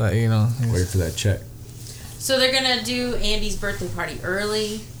insurance. Wait for that check. So they're gonna do Andy's birthday party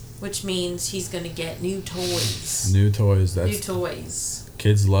early, which means he's gonna get new toys. New toys. New toys.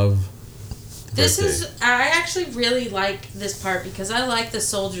 Kids love. I actually really like this part because I like the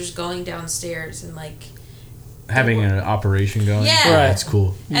soldiers going downstairs and like having an operation going. Yeah, right. That's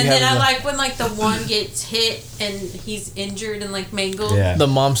cool. And then I like when like the one gets hit and he's injured and like mangled. Yeah. The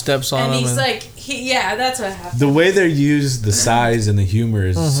mom steps on and him. He's like, that's what happened. The way they use the size and the humor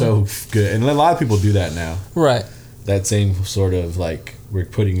is so good, and a lot of people do that now. Right. That same sort of like, we're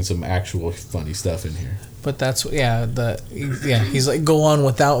putting some actual funny stuff in here. But that's he's like, go on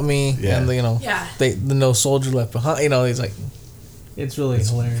without me, and the no soldier left behind. He's like, it's really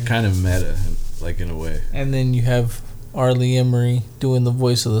hilarious. Kind of meta, like, in a way. And then you have Arlie Emery doing the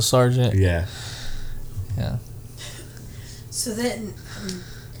voice of the sergeant. Yeah. Yeah. So then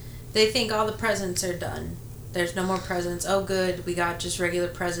they think all the presents are done. There's no more presents. Oh, good. We got just regular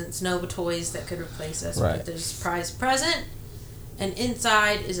presents. No toys that could replace us. Right. But there's a surprise present. And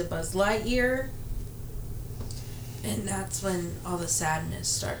inside is a Buzz Lightyear. And that's when all the sadness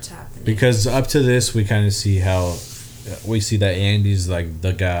starts happening. Because up to this, we kind of see how... We see that Andy's like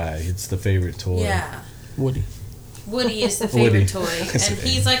the guy. It's the favorite toy. Yeah. Woody is the favorite toy. And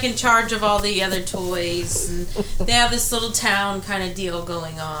he's like in charge of all the other toys. And they have this little town kind of deal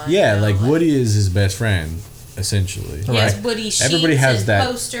going on. Yeah, like Woody is his best friend, essentially. He has Woody sheets. Everybody has and that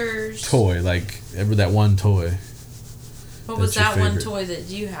posters. Toy, like that one toy. What was that one toy that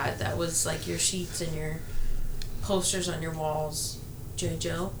you had that was like your sheets and your posters on your walls? J.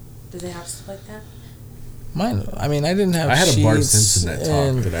 Joe? Did they have stuff like that? Mine. I mean, I didn't have. I had sheets a Bart Simpson that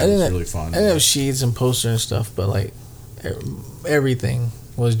talked that I was really fond of. I didn't have sheets and posters and stuff, but like everything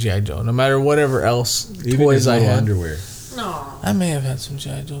was G.I. Joe. No matter whatever else even toys I had. Underwear. No. I may have had some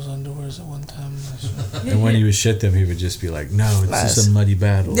G.I. Joe's underwears at one time. And when he would shit them, he would just be like, "No, it's just a muddy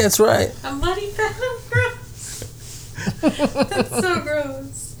battle." That's right. A muddy battle, gross. That's so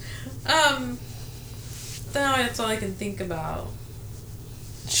gross. Now that's all I can think about.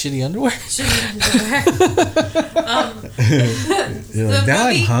 Shitty underwear. You're like, now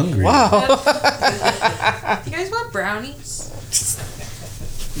I'm hungry. Wow. You guys want brownies?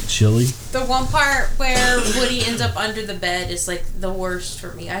 Chili. The one part where Woody ends up under the bed is like the worst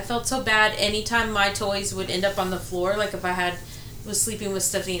for me. I felt so bad anytime my toys would end up on the floor. Like if I was sleeping with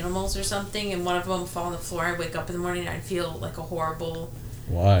stuffed animals or something and one of them would fall on the floor, I'd wake up in the morning and I'd feel like a horrible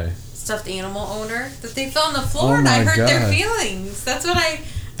stuffed animal owner. That they fell on the floor and I hurt their feelings. That's what I...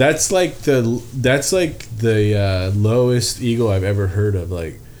 That's like the lowest ego I've ever heard of.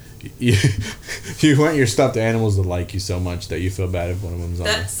 Like, you want your stuffed animals to like you so much that you feel bad if one of them's on.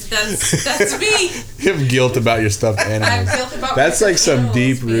 That's me. You have guilt about your stuffed animals. I have guilt about that's like some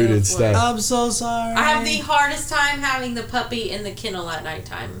deep-rooted stuff. I'm so sorry. I have the hardest time having the puppy in the kennel at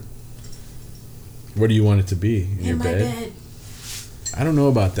nighttime. Where do you want it to be? In your my bed. I don't know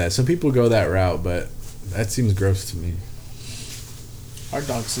about that. Some people go that route, but that seems gross to me. Our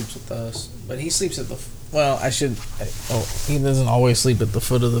dog sleeps with us, but he sleeps at the. He doesn't always sleep at the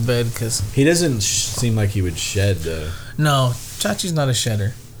foot of the bed because he doesn't seem like he would shed though. No, Chachi's not a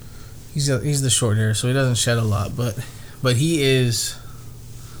shedder. He's the short hair, so he doesn't shed a lot, but he is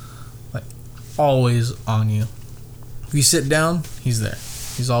like always on you. If you sit down, he's there.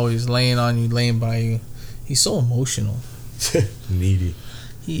 He's always laying on you, laying by you. He's so emotional. Needy.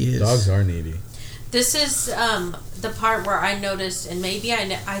 He is. Dogs are needy. This is the part where I noticed, and maybe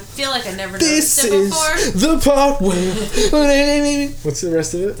I feel like I never noticed it before. This is the part where... What's the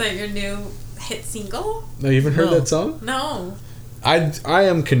rest of it? Is that your new hit single? No, you haven't heard that song? No. I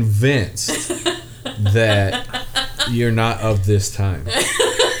am convinced that you're not of this time.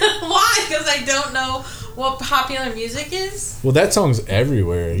 Why? Because I don't know what popular music is? Well, that song's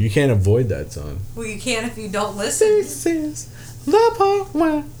everywhere. You can't avoid that song. Well, you can if you don't listen. This is the part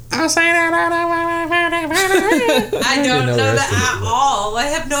where I say that. I don't know that at all. I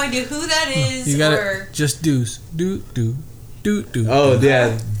have no idea who that is. You gotta just do. Oh,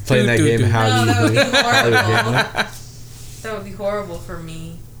 yeah. Playing that game, How Do You Do? That would be horrible for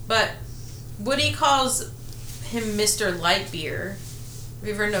me. But Woody calls him Mr. Lightbeer. Have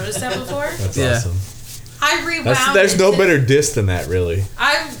you ever noticed that before? That's awesome. I rewound. There's no better diss than that, really.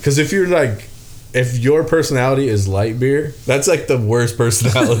 Because if your personality is light beer, that's like the worst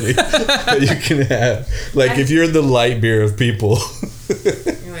personality that you can have. Like if you're the light beer of people,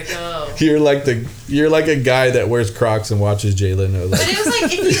 you're like, oh. You're like a guy that wears Crocs and watches Jay Leno. But it was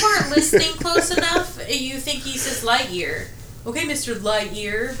like if you weren't listening close enough, you think he says light year. Okay, Mr.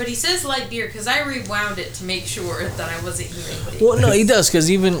 Lightyear, but he says light beer because I rewound it to make sure that I wasn't hearing things. Well, no, he does because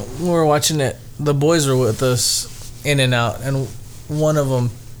even when we were watching it, the boys were with us in and out, and one of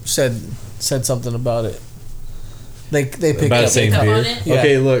them said something about it. They picked about up saying beer. Yeah.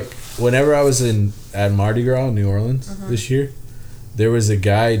 Okay, look. Whenever I was at Mardi Gras in New Orleans this year, there was a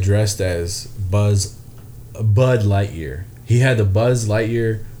guy dressed as Bud Lightyear. He had the Buzz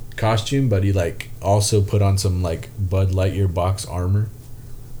Lightyear costume, but he also put on some Bud Lightyear box armor.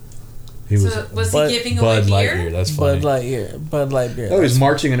 Was he giving away Bud beer? Lightyear, that's funny. Bud Lightyear. Oh, he was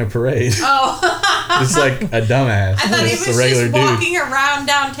marching in a parade. Oh. It's like a dumbass. I thought he was a regular just dude. walking around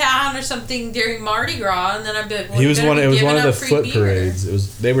downtown or something during Mardi Gras, and then I'd be like, well, It was one of the foot beer.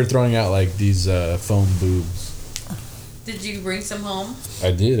 parades. They were throwing out these foam boobs. Did you bring some home?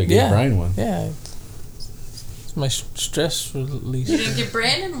 I did. I gave Brian one. Yeah. It's my stress release. You didn't give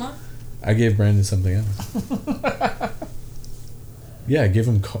Brandon one? I gave Brandon something else. Yeah, I give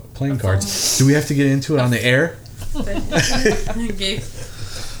him playing cards. Do we have to get into it on the air?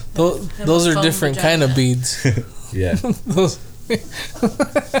 Those are different kind of beads. Yeah.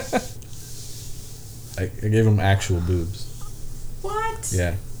 I gave him actual boobs. What?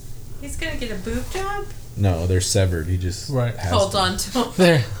 Yeah. He's gonna get a boob job? No, they're severed. He just holds on to them.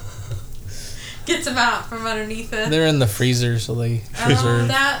 There. Gets them out from underneath it. They're in the freezer, so they preserve.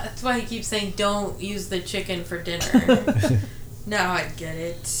 That's why he keeps saying, don't use the chicken for dinner. Now I get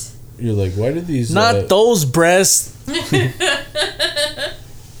it. You're like, why did these... Not those breasts.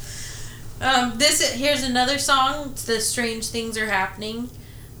 Here's another song. The Strange Things Are Happening.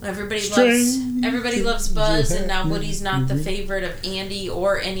 Everybody loves Buzz, and now Woody's not the favorite of Andy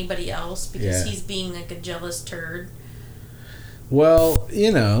or anybody else because he's being like a jealous turd. Well,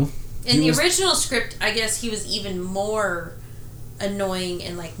 In the original script, I guess he was even more annoying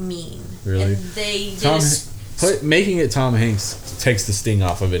and mean. Really? And they did making it Tom Hanks takes the sting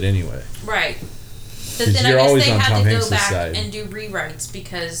off of it anyway. Right. But then I guess they had to go back side. and do rewrites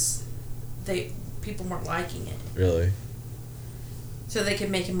because people weren't liking it. Really? So they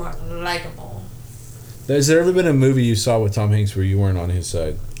could make it more likable. Has there ever been a movie you saw with Tom Hanks where you weren't on his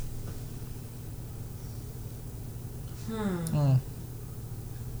side?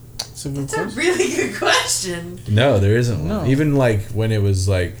 That's a really good question. No, there isn't one. No. Even when it was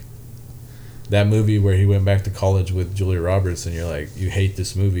that movie where he went back to college with Julia Roberts, and you're like, you hate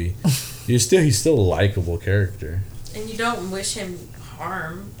this movie. He's still a likable character. And you don't wish him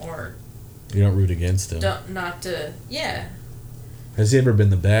harm or you don't root against him. Yeah. Has he ever been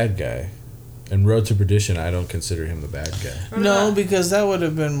the bad guy? In Road to Perdition, I don't consider him the bad guy. No, because that would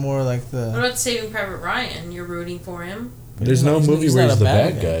have been more like the... What about Saving Private Ryan? You're rooting for him? There's no movie where he's the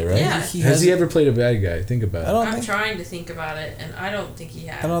bad guy, right? Yeah. Has he ever played a bad guy? Think about it. I'm trying to think about it, and I don't think he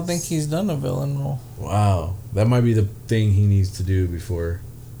has. I don't think he's done a villain role. Wow. That might be the thing he needs to do before...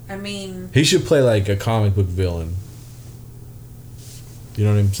 I mean... He should play a comic book villain. You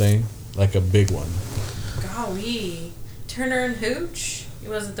know what I'm saying? A big one. Golly. Turner and Hooch? He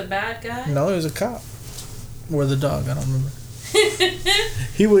wasn't the bad guy? No, he was a cop. Or the dog, I don't remember.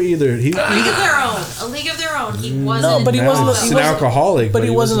 He would either... A League of Their Own. A League of Their Own. He wasn't... No, but he wasn't... He's an alcoholic. But he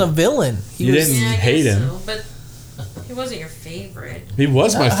wasn't a villain. You didn't hate him. So, but he wasn't your favorite. He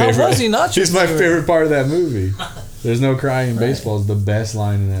was my favorite. How was he not your He's my favorite part of that movie. There's no crying in baseball is the best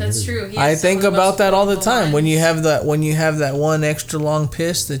line in that That's movie. true. He I has think some of the about most that all the quotable time. When you lines. have that one extra long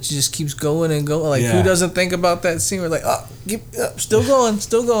piss that just keeps going and going. Like, Yeah. who doesn't think about that scene? We're like, still going,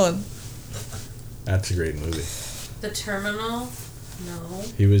 still going. That's a great movie. The Terminal? No.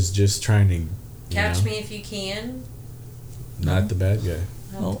 He was just trying to... Catch Me If You Can? Not the bad guy.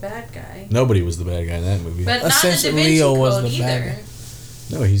 Not the bad guy. Nobody was the bad guy in that movie. But not the Da Essentially, Vinci Leo was Code the bad either. guy.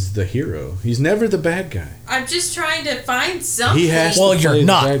 No, he's the hero. He's never the bad guy. I'm just trying to find something. He has Well, to you're play the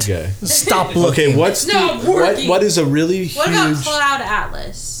not. bad guy. Stop looking. Okay, what's It's not working. what is a really What about huge... Cloud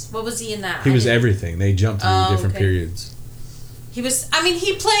Atlas? What was he in that? He was I didn't- everything. They jumped through different okay. periods. He was. I mean,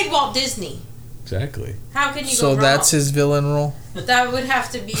 he played Walt Disney. Exactly. How can you So go wrong? that's his villain role? That would have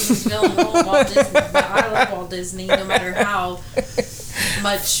to be his villain role, Walt Disney. But I love Walt Disney, no matter how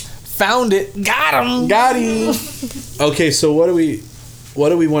much. Found it. Got him. Got him. Okay, so what do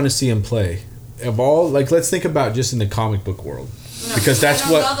we want to see him play? Of all, like, let's think about just in the comic book world, No, because that's I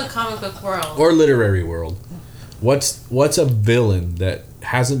don't what, know the comic book world. or literary world. What's a villain that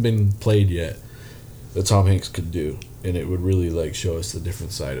hasn't been played yet that Tom Hanks could do, and it would really like show us the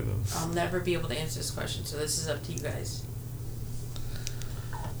different side of him? I'll never be able to answer this question, so this is up to you guys.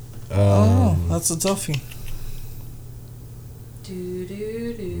 That's a toughie.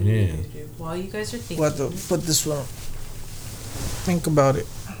 Yeah. While you guys are thinking. What the? Put this one. Think about it.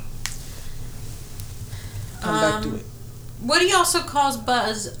 Come back to it. Woody also calls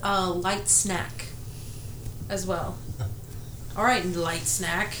Buzz a light snack as well. All right, light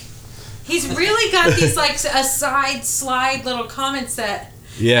snack. He's really got these like aside slide little comments that,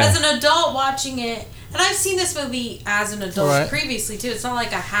 as an adult watching it, and I've seen this movie as an adult previously too. It's not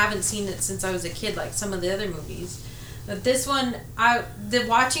like I haven't seen it since I was a kid, like some of the other movies. But this one,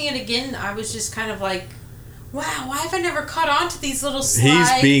 watching it again, I was just kind of like, wow, why have I never caught on to these little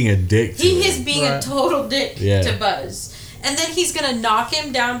slides? He's being a dick to He him. is being a total dick Yeah. to Buzz. And then he's going to knock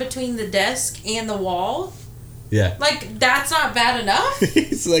him down between the desk and the wall. Yeah. Like, that's not bad enough.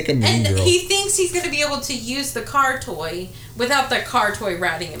 He's like a mean And girl. he thinks he's going to be able to use the car toy without the car toy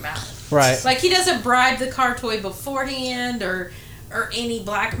ratting him out. Right. Like, he doesn't bribe the car toy beforehand or any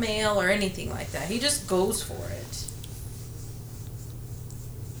blackmail or anything like that. He just goes for it.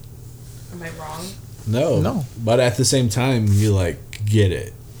 Am I wrong? No. But at the same time, you like get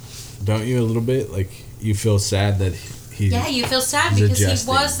it, don't you? A little bit, like you feel sad that he. Yeah, you feel sad he's because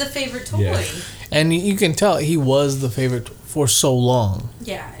adjusting. he was the favorite toy. Yeah. And you can tell he was the favorite for so long.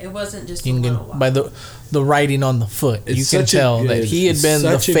 Yeah, it wasn't just You a can little while. by the writing on the foot. It's You can such a tell good- that he had it's been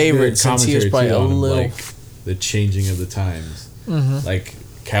the such a favorite good since he was commentary, probably too, a on, little. like the changing of the times, like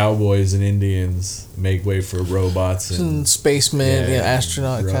cowboys and Indians make way for robots and spacemen,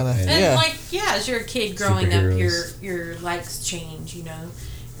 astronaut kind of. And like, as you're a kid growing up, Superheroes. your likes change. You know,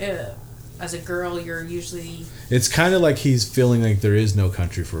 as a girl, you're usually. It's kind of like he's feeling like there is no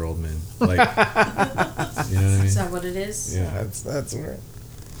country for old men. Like, you know what I mean? Is that what it is? Yeah, that's right.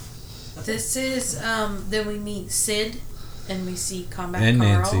 This is then we meet Sid, and we see Combat and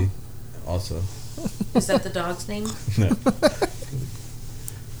Carl. Nancy, also. Is that the dog's name? No.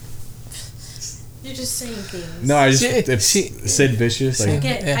 You're just saying things. No, I just it's Sid Vicious. I Like,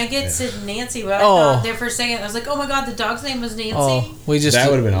 get Sid and Nancy, but I thought there for a second I was like, oh my god, the dog's name was Nancy. Oh, we just That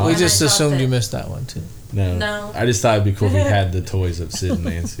would've been awesome. We just And I thought assumed that- you missed that one too. No. I just thought it'd be cool if we had the toys of Sid and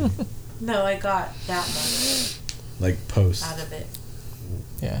Nancy, No, I got that one like post out of it.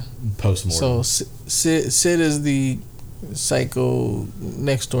 Yeah. mortem. So Sid is the psycho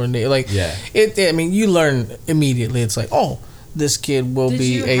next door neighbor. Like, Yeah. I mean, you learn immediately. It's like, oh, this kid will Did be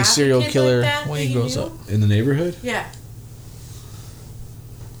you a have serial kid like killer that when that he you grows knew? up. In the neighborhood, Yeah.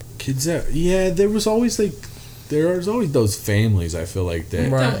 kids that there was always those families. I feel like that.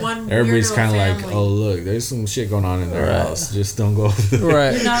 Right. The one Everybody's weirdo kind of like, family. oh look, there's some shit going on in their Right. house. Just don't go over there.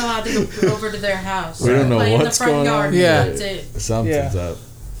 Right. You're not allowed to go over to their house. We don't know Play in the what's front going yard. on. Yeah. That's it. Something's Yeah. up.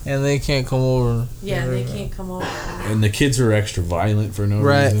 And they can't come over. Yeah, they can't come over. And the kids are extra violent for no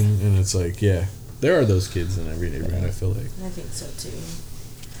Right. reason. And it's like, there are those kids in every neighborhood, I feel like. I think so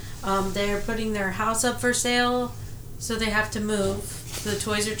too. They're putting their house up for sale, so they have to move. The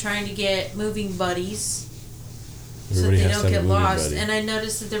toys are trying to get moving buddies, so Everybody they has don't to have get a moving lost. buddy. And I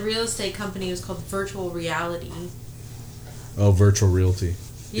noticed that the real estate company was called Virtual Reality. Oh, virtual realty.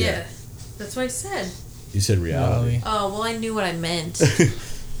 Yeah, that's what I said. You said reality. Oh well, I knew what I meant.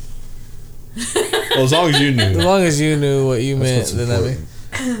 Well, as long as you knew. As long as you knew what you meant, That's what's then that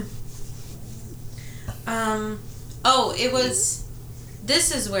important. Oh, it was.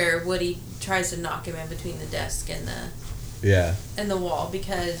 This is where Woody tries to knock him in between the desk and the wall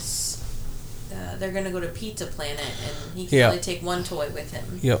because they're gonna go to Pizza Planet and he can only take one toy with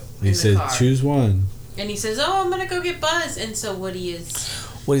him. Yep. He said, "Choose one." And he says, "Oh, I'm gonna go get Buzz." And so Woody's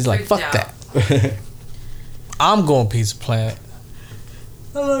like, "Fuck out. that! I'm going Pizza Planet."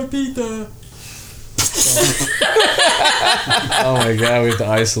 I like pizza. Oh my god, we have to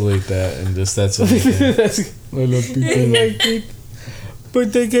isolate that and just that's what I love pizza.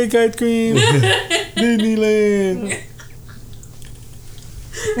 Birthday cake ice cream. Disneyland.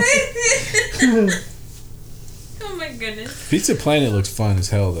 Oh my goodness. Pizza Planet looks fun as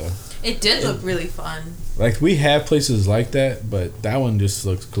hell though. It did look really fun. Like we have places like that, but that one just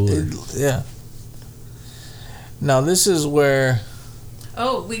looks cooler. Yeah. Now this is where.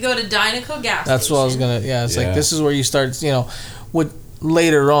 Oh, we go to Dynaco gas That's station. what I was gonna. Yeah, it's like this is where you start. With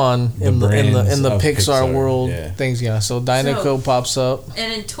later on in the Pixar world things. Yeah, so Dynaco pops up.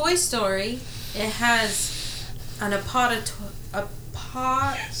 And in Toy Story, it has an apatosaurus.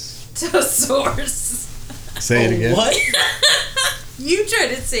 Say it again. What? You try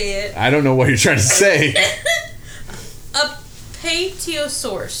to say it. I don't know what you're trying to say. A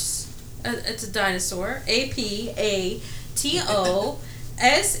Apatosaurus. It's a dinosaur. Apatosaurus.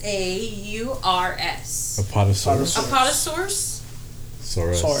 Apatosaurus. Apatosaurus.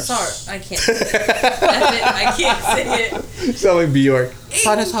 Saurus. I can't say it. I can't say it. Sound like Bjork.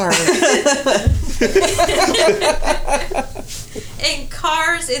 In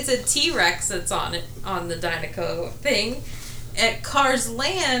Cars, it's a T-Rex that's on the Dynaco thing. At Cars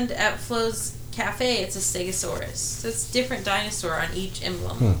Land at Flo's Cafe, it's a Stegosaurus. So it's a different dinosaur on each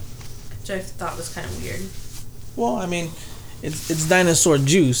emblem, which I thought was kind of weird. Well, I mean, it's dinosaur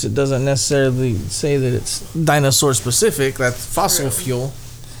juice. It doesn't necessarily say that it's dinosaur specific. That's fossil fuel.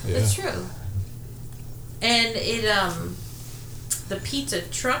 Yeah. That's true. And it the pizza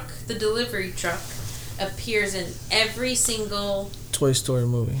truck, the delivery truck, appears in every single Toy Story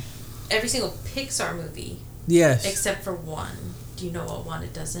movie. Every single Pixar movie. Yes. Except for one. Do you know what one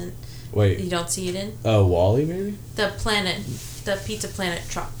it doesn't? Wait. You don't see it in? Wall-E maybe? The Pizza Planet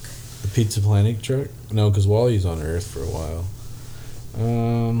truck. The Pizza Planet truck? No, because Wall-E's on Earth for a while.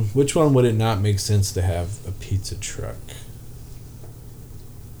 Which one would it not make sense to have a pizza truck?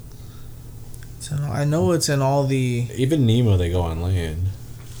 So I know it's in all the... Even Nemo, they go on land.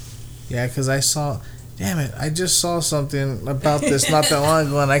 Yeah, because I saw... Damn it, I just saw something about this not that long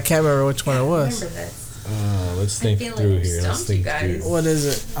ago, and I can't remember which one it was. I remember this. Let's think through here. Let's think through. What is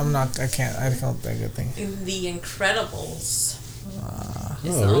it? I don't think of thing. The Incredibles.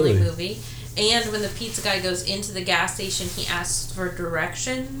 It's the only movie. And when the pizza guy goes into the gas station, he asks for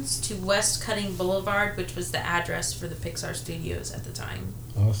directions to West Cutting Boulevard, which was the address for the Pixar Studios at the time.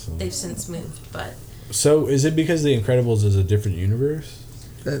 Awesome. They've since moved, but... So, is it because The Incredibles is a different universe?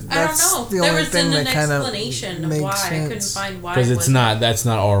 I don't know. There wasn't an explanation of why. I couldn't find why. Because that's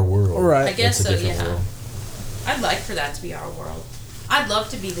not our world. Right. I guess so, yeah. World. I'd like for that to be our world. I'd love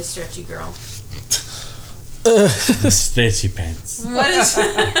to be the stretchy girl. Stretchy pants. What is...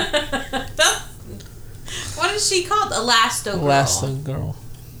 What is she called? Elastigirl. Elastigirl.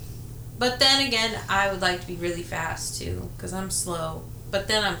 But then again, I would like to be really fast too, because I'm slow. But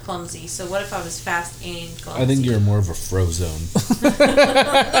then I'm clumsy. So what if I was fast and clumsy? I think you're more of a Frozone. No,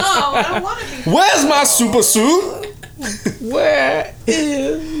 I don't want to be. Where's my super suit? Where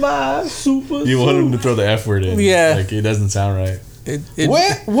is my super suit? You want him to throw the F word in. Yeah. Like, it doesn't sound right.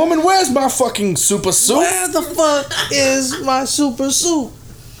 Woman, where's my fucking super suit? Where the fuck is my super suit?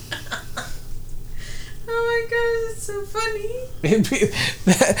 Oh my god, it's so funny.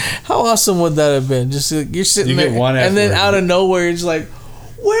 How awesome would that have been? Just you're sitting there, and then out of nowhere, it's like,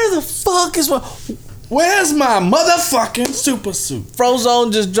 where the fuck is my? Where's my motherfucking super suit?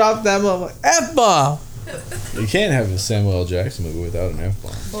 Frozone just dropped that motherfucker F-bomb. You can't have a Samuel L. Jackson movie without an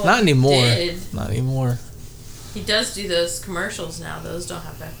F-bomb. Well, Not anymore. Did. Not anymore. He does do those commercials now. Those don't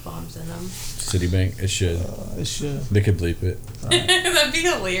have F-bombs in them. Citibank, it should. It should. They could bleep it. That'd be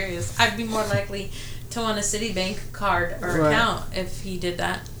hilarious. I'd be more likely to want a Citibank card or account if he did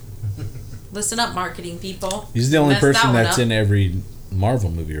that. Listen up, marketing people. He's the only person that's in every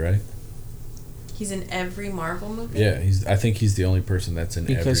Marvel movie, right? He's in every Marvel movie? Yeah, I think he's the only person that's in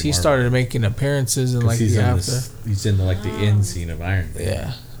every because he Marvel started making appearances in like he's the in after. He's in the end scene of Iron Man.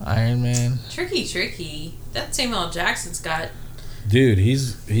 Yeah, Iron Man. Tricky. That Samuel L. Jackson's got... Dude,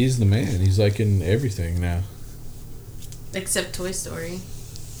 he's the man. He's like in everything now. Except Toy Story.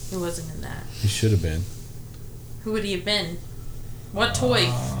 He wasn't in that. He should have been. Who would he have been? What toy?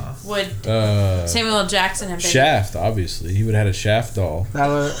 would Samuel L. Jackson have been? Shaft, obviously. He would have had a Shaft doll. That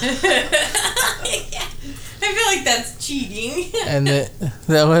would, I feel like that's cheating. and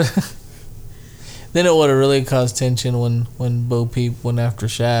that would. Then it would have really caused tension when Bo Peep went after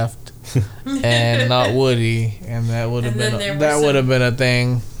Shaft and not Woody, and that would have been a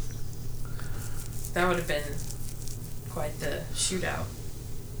thing. That would have been quite the shootout.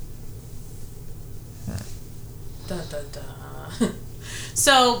 Dun, dun, dun.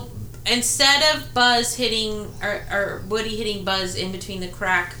 So instead of Buzz hitting or Woody hitting Buzz in between the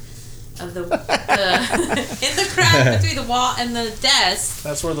crack of the in the crack between the wall and the desk.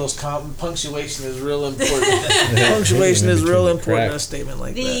 That's where those punctuation is real important. Punctuation is real important in a statement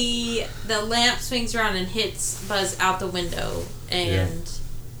like that. The lamp swings around and hits Buzz out the window, and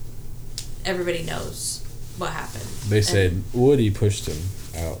everybody knows what happened. They said Woody pushed him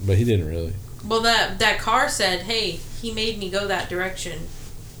out, but he didn't really. Well, that car said, "Hey, he made me go that direction."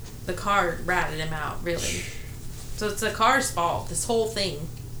 The car ratted him out, really. So it's the car's fault. This whole thing.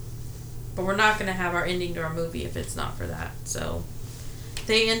 But we're not going to have our ending to our movie if it's not for that. So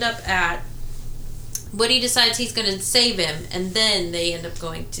they end up at... Woody decides he's going to save him, and then they end up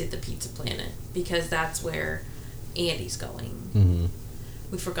going to the Pizza Planet because that's where Andy's going. Mm-hmm.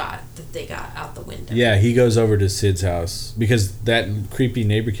 We forgot that they got out the window. Yeah, he goes over to Sid's house because that creepy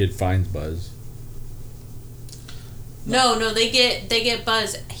neighbor kid finds Buzz. No, they get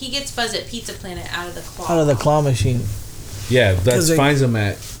Buzz. He gets Buzz at Pizza Planet out of the claw. Out of the claw machine. Yeah, finds him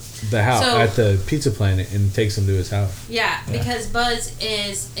at the house at the Pizza Planet and takes him to his house. Yeah, because Buzz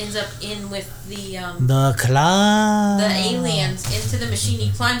ends up in with the claw, the aliens into the machine.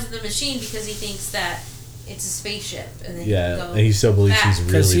 He climbs in the machine because he thinks that it's a spaceship, and then and he still believes he's really.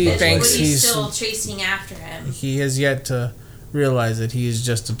 Because he thinks he's still chasing after him. He has yet to realize that he is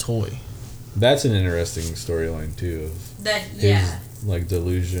just a toy. That's an interesting storyline too. His, like,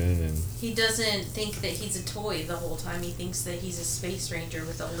 delusion, and he doesn't think that he's a toy the whole time. He thinks that he's a space ranger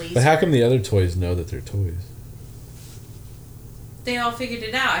with a laser. But how come the other toys know that they're toys? They all figured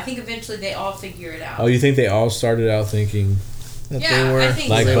it out. I think eventually they all figure it out. Oh, you think they all started out thinking that they were? I think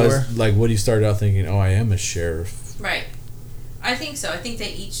like so. Buzz, like Woody started out thinking, "Oh, I am a sheriff." Right. I think so. I think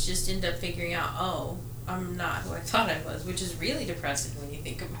they each just end up figuring out, "Oh, I'm not who I thought I was," which is really depressing when you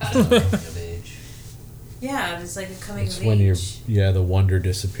think about it. Yeah, it's like a coming of age. When the wonder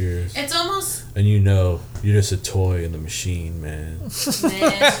disappears. It's almost... And you're just a toy in the machine, man. There's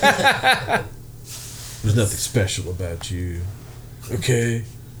nothing special about you. Okay?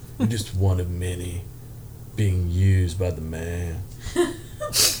 You're just one of many being used by the man.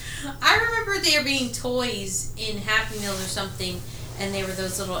 I remember there being toys in Happy Meals or something, and they were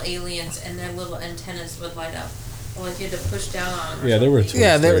those little aliens, and their little antennas would light up. Or like you had to push down on them. Yeah, there were toys.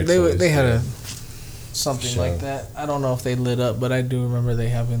 Yeah, they had a... Something like that. I don't know if they lit up, but I do remember they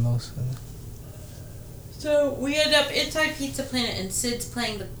having those. So we end up inside Pizza Planet, and Sid's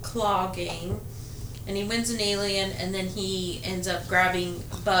playing the claw game, and he wins an alien, and then he ends up grabbing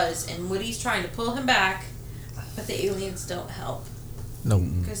Buzz, and Woody's trying to pull him back, but the aliens don't help. No,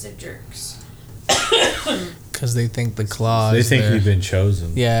 because they're jerks. Because they think the claw. They think you've been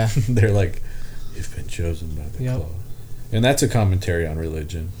chosen. Yeah, they're like, you've been chosen by the claw, and that's a commentary on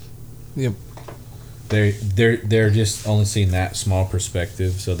religion. Yep. They're just only seeing that small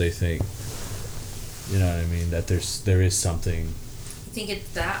perspective, so they think, you know what I mean, that there is something. You think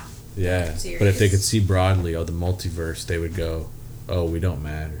it's that? Yeah, but if they could see broadly, the multiverse, they would go, oh, we don't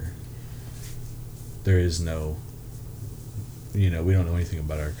matter. There is no, we don't know anything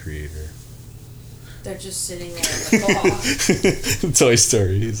about our creator. They're just sitting there in the claw. Toy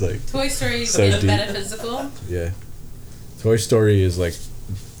Story, he's like. Toy Story is so metaphysical. Yeah, Toy Story is like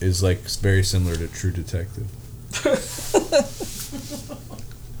very similar to True Detective.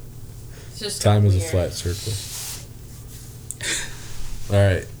 Just time is a flat circle. All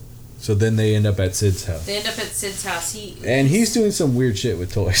right, so then they end up at Sid's house. He's doing some weird shit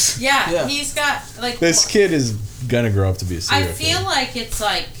with toys. Yeah. He's got like this kid is gonna grow up to be a serial killer. I feel like it's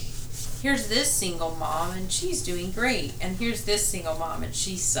like, here's this single mom and she's doing great, and here's this single mom and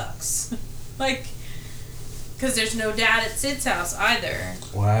she sucks. Like. Because there's no dad at Sid's house either.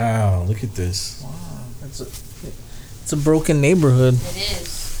 Wow, look at this. Wow, it's a broken neighborhood. It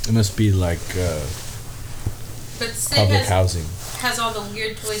is. It must be like but Sid public housing. Has all the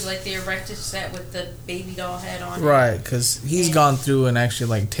weird toys, like the erector set with the baby doll head on right, because he's gone through and actually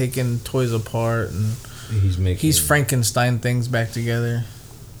like taken toys apart, and he's Frankenstein things back together.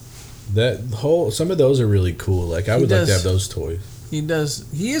 Some of those are really cool. Like I would like to have those toys. He does.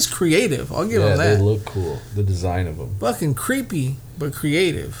 He is creative. I'll give him that. They look cool. The design of them. Fucking creepy, but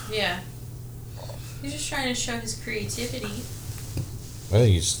creative. Yeah. He's just trying to show his creativity. I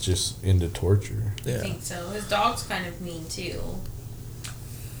think he's just into torture. I think so. His dog's kind of mean too.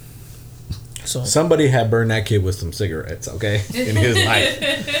 So somebody had burned that kid with some cigarettes, okay, in his life.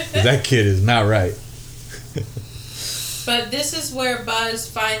 That kid is not right. But this is where Buzz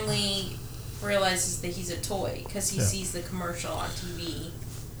finally realizes that he's a toy because he sees the commercial on TV.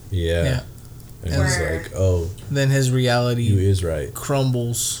 Yeah. And he's like, oh. Then his reality he is right.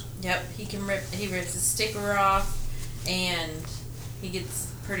 crumbles. Yep, he rips the sticker off, and he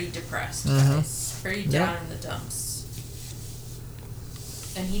gets pretty depressed, guys. Pretty down in the dumps.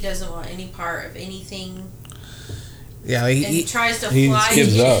 And he doesn't want any part of anything. Yeah, he tries to fly. He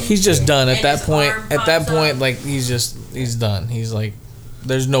gives up. He's just done at that point. At that point, up. like he's done. He's like,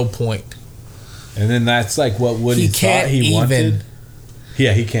 there's no point. And then that's like what Woody thought he wanted.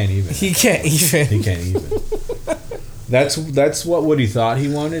 Yeah, he can't even. He can't even. He can't even. That's what Woody thought he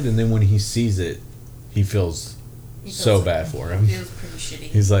wanted, and then when he sees it, he feels so bad for him. He feels pretty shitty.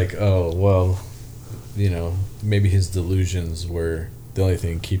 He's like, oh well, maybe his delusions were the only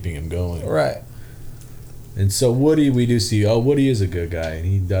thing keeping him going. Right. And so Woody, we do see, Woody is a good guy, and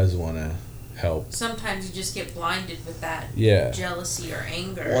he does want to help. Sometimes you just get blinded with that jealousy or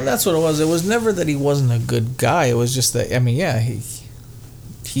anger. Well, that's what it was. It was never that he wasn't a good guy. It was just that,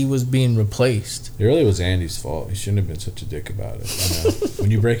 he was being replaced. It really was Andy's fault. He shouldn't have been such a dick about it.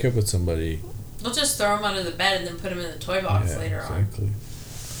 When you break up with somebody... We'll just throw him under the bed and then put him in the toy box later on.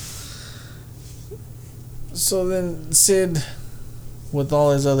 So then Sid, with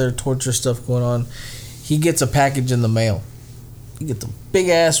all his other torture stuff going on, he gets a package in the mail. He gets a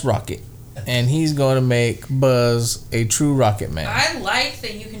big-ass rocket. And he's going to make Buzz a true rocket man. I like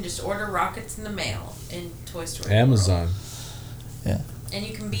that you can just order rockets in the mail in Toy Story Amazon. World. Yeah. And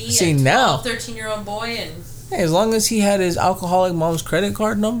you can be a 12, 13-year-old boy and... Hey, as long as he had his alcoholic mom's credit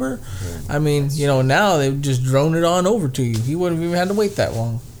card number, I mean, now they've just drone it on over to you. He wouldn't have even had to wait that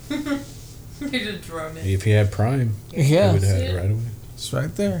long. You just drone it. If he had Prime, he would have had it right away. It's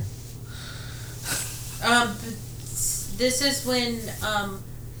right there. This is when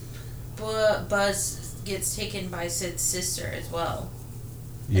Buzz gets taken by Sid's sister as well.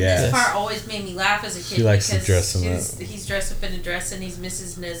 Yeah. This part always made me laugh as a kid. He likes to because dress him up. He's dressed up in a dress and he's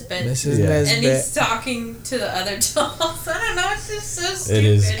Mrs. Nesbit. Nesbit. And he's talking to the other dolls. I don't know. It's just so stupid. It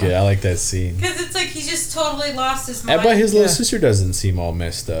is good. I like that scene. Because it's like he's just totally lost his mind. But his little sister doesn't seem all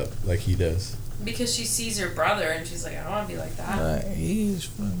messed up like he does. Because she sees her brother and she's like, I don't want to be like that. Right. He's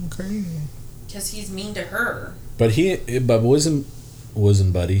fucking crazy. Because he's mean to her. But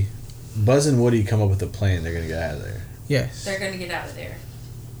wasn't Buddy? Buzz and Woody come up with a plan. They're going to get out of there. Yes. They're going to get out of there.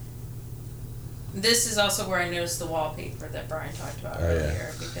 This is also where I noticed the wallpaper that Brian talked about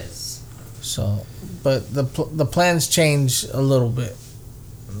earlier. Because... So, but the plans change a little bit.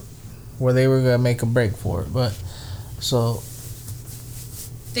 Where they were going to make a break for it. But, so...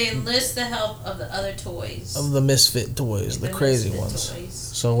 They enlist the help of the other toys. Of the misfit toys, the crazy ones. Toys.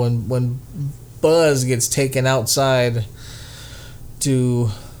 So when Buzz gets taken outside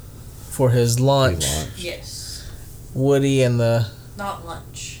for his lunch, yes. Woody and the not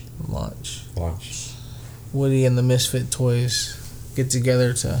lunch. Woody and the misfit toys get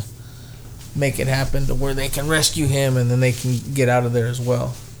together to make it happen to where they can rescue him and then they can get out of there as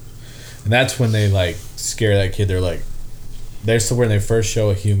well. And that's when they scare that kid. They're like, there's where they first show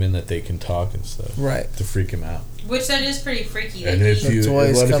a human that they can talk and stuff, right? To freak him out. Which that is pretty freaky. And what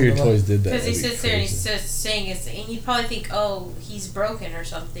if your toys did that? Because he sits there and he's saying it, and you'd probably think, oh, he's broken or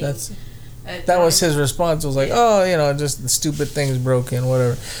something. That was his response. It was like, just the stupid thing's broken,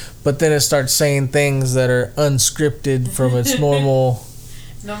 whatever. But then it starts saying things that are unscripted from its normal.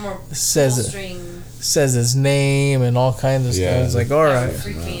 Says his name and all kinds of stuff. It's like, all right. That would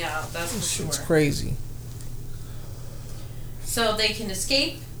freak me out. That's for sure. It's crazy. So they can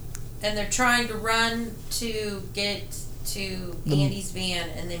escape, and they're trying to run to get to Andy's van,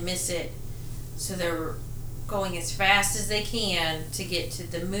 and they miss it. So they're going as fast as they can to get to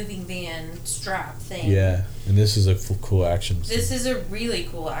the moving van strap thing. Yeah, and this is a cool action scene. This is a really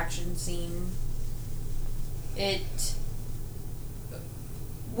cool action scene.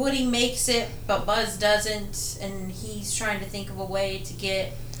 Woody makes it, but Buzz doesn't, and he's trying to think of a way to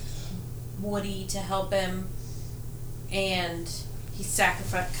get Woody to help him. And he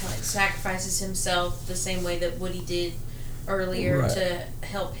sacrifices himself the same way that Woody did earlier to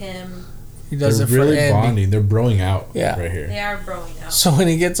help him. He does They're it for really Andy. bonding. They're broing out right here. They are broing out. So when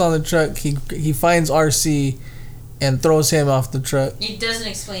he gets on the truck, he finds RC and throws him off the truck. He doesn't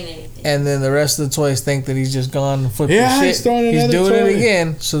explain anything. And then the rest of the toys think that he's just gone flipping shit. He's doing it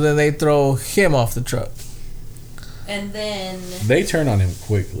again. So then they throw him off the truck. And then They turn on him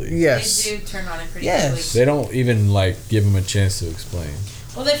quickly. Yes. they do turn on him pretty Yes. quickly. They don't even like give him a chance to explain.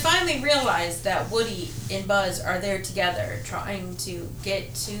 Well, they finally realize that Woody and Buzz are there together, trying to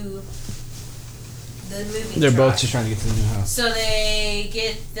get to the moving They're truck. both just trying to get to the new house. So they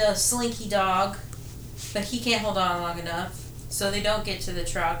get the Slinky dog, but he can't hold on long enough, so they don't get to the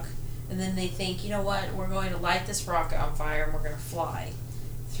truck. And then they think, you know what, we're going to light this rocket on fire and we're going to fly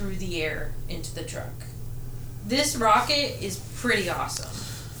through the air into the truck. This rocket is pretty awesome.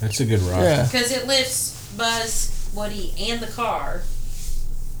 That's a good rocket. Yeah. Because it lifts Buzz, Woody, and the car.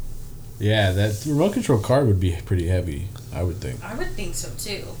 Yeah, that remote control car would be pretty heavy, I would think. I would think so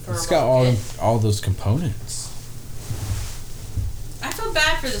too. For It's a got rocket. all those components. I feel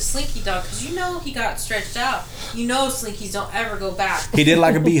bad for the Slinky dog because you know he got stretched out. You know Slinkies don't ever go back. He did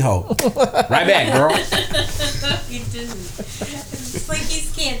like a beehole. Right back, girl. He didn't.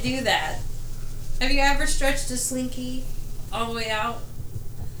 Slinkies can't do that. Have you ever stretched a Slinky all the way out?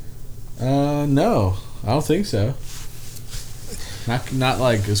 No, I don't think so. Not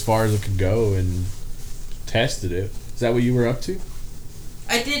like as far as it could go and tested it. Is that what you were up to?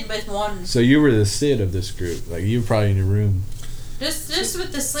 I did with one. So you were the Sid of this group. Like you were probably in your room. Just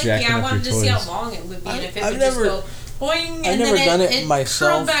with the Slinky, Jacking I up wanted to your see how toys. long it would be and if it I've would never- just go boing, I've and never then done it it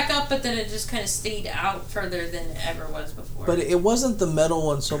myself. curled back up, but then it just kind of stayed out further than it ever was before. But it wasn't the metal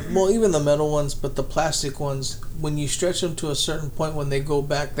ones. So, well, even the metal ones, but the plastic ones, when you stretch them to a certain point, when they go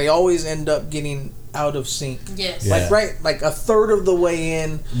back, they always end up getting out of sync. yes. Yeah. Like a third of the way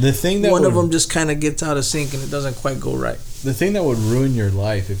in, The thing that one of would- them just kind of gets out of sync and it doesn't quite go right. The thing that would ruin your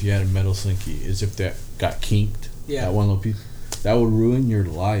life if you had a metal Slinky is if that got kinked. Yeah. That one little piece. That would ruin your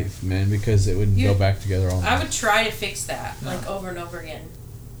life, man, because it wouldn't go back together all I night. would try to fix that, like over and over again.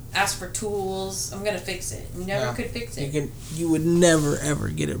 Ask for tools. I'm gonna fix it. You never Yeah. could fix it. You would never ever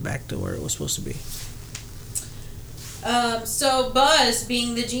get it back to where it was supposed to be. So Buzz,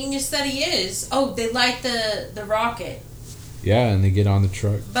 being the genius that he is, they light the rocket, Yeah, and they get on the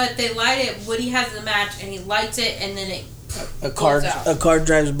truck. but they light it. Woody has the match, and he lights it, and then it A car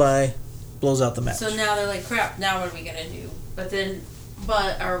drives by, blows out the match. So now they're like, crap. Now what are we gonna do? But then,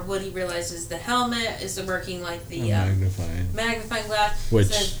 Woody realizes the helmet is working like the magnifying glass. Which,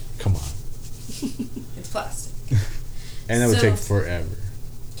 says come on. it's plastic. And that would So- take forever.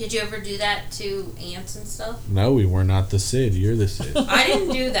 Did you ever do that to ants and stuff? No, we were not the Sid. You're the Sid. I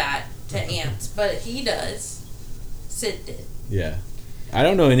didn't do that to ants, but he does. Sid did. Yeah. I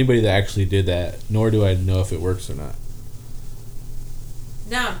don't know anybody that actually did that, nor do I know if it works or not.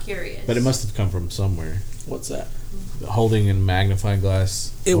 Now I'm curious. But it must have come from somewhere. What's that? Holding a magnifying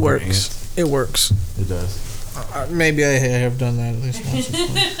glass. It over works. ants. It works. It does. Maybe I have done that at least once.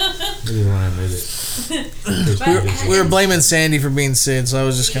 I just want to admit it. We were blaming Sandy for being Sid, so I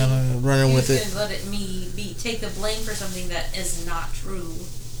was just kind of running with it. Let me take the blame for something that is not true.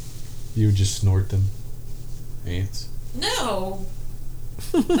 You would just snort them. Ants. No,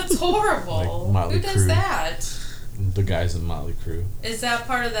 that's horrible. Like Motley Who does Crue. that? The guys in Motley Crue. Is that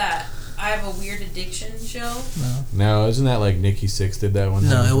part of that I Have a Weird Addiction show? No, isn't that like Nikki Sixx did that one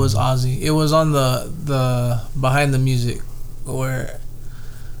No, time? it was Ozzy. It was on the Behind the Music where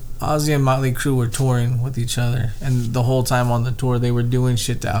Ozzy and Motley Crue were touring with each other, and the whole time on the tour they were doing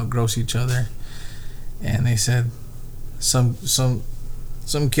shit to outgross each other. And they said some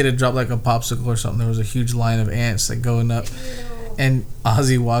kid had dropped like a popsicle or something. There was a huge line of ants that going up. And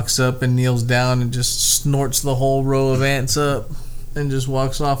Ozzy walks up and kneels down and just snorts the whole row of ants up and just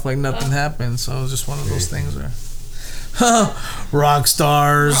walks off like nothing happened. So it was just one of those things where rock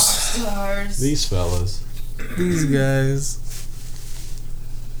stars. These fellas. These guys.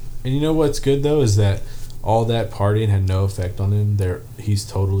 And you know what's good though is that all that partying had no effect on him. He's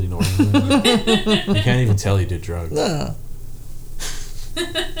totally normal. You can't even tell he did drugs. No.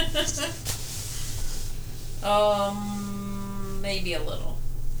 Maybe a little.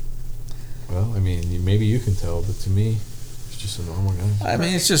 Well, I mean, maybe you can tell, but to me, he's just a normal guy. I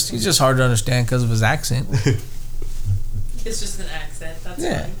mean, he's just hard to understand because of his accent. It's just an accent. That's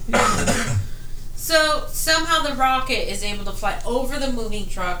Yeah. funny. So somehow the rocket is able to fly over the moving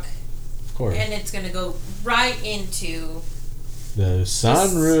truck, Of course. and it's going to go right into The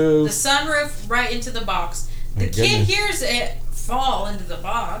sunroof. the sunroof, right into the box. My The kid goodness. hears it fall into the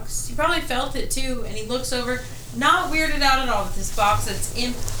box. He probably felt it too, and he looks over, not weirded out at all with this box that's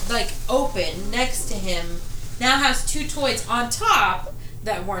open next to him. Now has two toys on top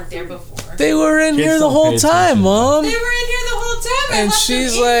that weren't there before. They were in Kids here the don't whole pay time, attention. Mom. They were in here the whole time. I And left them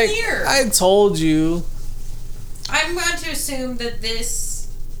she's in like, here. I told you. I'm going to assume that this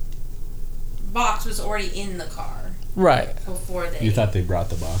box was already in the car Right. before they. You thought they brought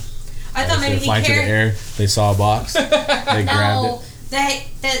the box? I thought maybe he flying through the air. They saw a box. They grabbed No, it.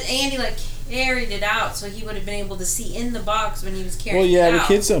 that Andy like carried it out, so he would have been able to see in the box when he was carrying. Well, yeah, it the out.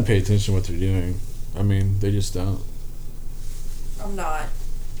 kids don't pay attention to what they're doing. I mean, they just don't. I'm not.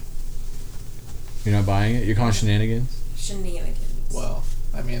 You're not buying it. You're calling shenanigans. Shenanigans. Well,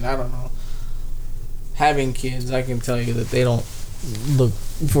 I mean, I don't know. Having kids, I can tell you that they don't look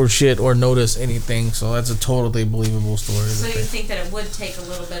for shit or notice anything, so that's a totally believable story. So you think that it would take a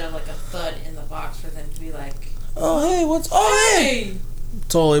little bit of like a thud in the box for them to be like, oh hey, hey,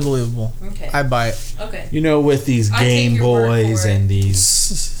 totally believable. Okay, I buy it. Okay. You know, with these Game Boys and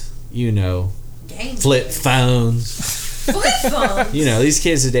these, Game flip Boys. phones. Flip phones. These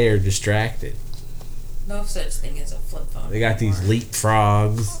kids today are distracted. No such thing as a flip phone. They got these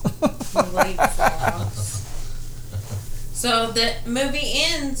leapfrogs. Leapfrogs. So the movie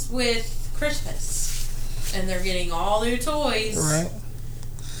ends with Christmas, and they're getting all new toys. Right.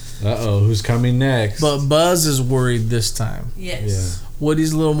 Who's coming next? But Buzz is worried this time. Yes. Yeah.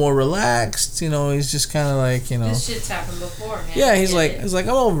 Woody's a little more relaxed. He's just kind of like, This shit's happened before, man. Yeah, he's like, I'm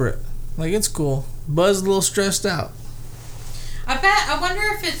over it. Like, it's cool. Buzz is a little stressed out. I wonder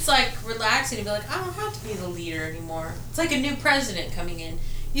if it's like relaxing to be like, I don't have to be the leader anymore. It's like a new president coming in.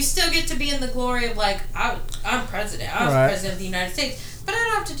 You still get to be in the glory of like, I'm president. I was president of the United States, but I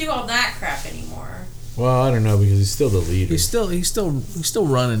don't have to do all that crap anymore. Well, I don't know, because he's still the leader. He's still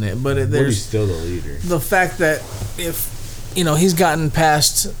running it, but Woody's still the leader. The fact that if he's gotten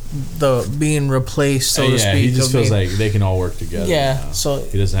past the being replaced, so to speak. He just feels like they can all work together. Yeah, now. so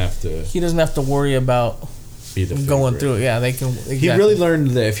he doesn't have to. He doesn't have to worry about be the going through it. Yeah, they can. Exactly. He really learned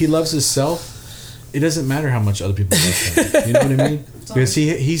that if he loves himself, it doesn't matter how much other people love him. You know what I mean? Because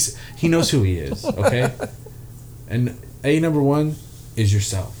he knows who he is. Okay, and number one is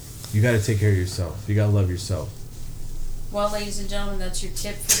yourself. You got to take care of yourself. You got to love yourself. Well, ladies and gentlemen, that's your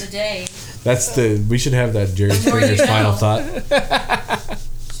tip for the day. We should have that Jerry Springer's final thought.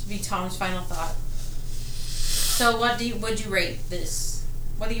 Should be Tom's final thought. So would you rate this?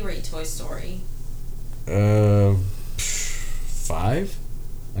 What do you rate Toy Story? 5.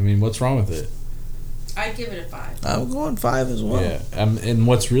 I mean, what's wrong with it? I'd give it a 5. I'm going 5 as well. Yeah, and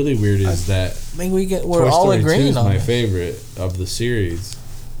what's really weird is that I think we're Toy all Story agreeing 2 is on my this. favorite of the series,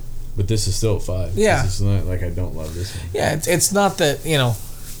 but this is still a 5. Yeah, it's not like I don't love this one. Yeah, it's not that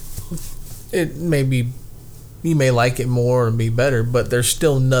it may be, you may like it more and be better, but there's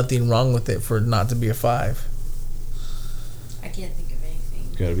still nothing wrong with it for it not to be a 5. I can't think of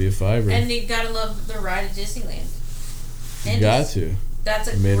anything. Got to be a 5. And you gotta love the ride at Disneyland. You got to. That's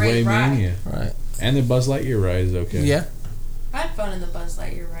a Midway great ride. Mania. Right. And the Buzz Lightyear ride is okay. Yeah. I had fun in the Buzz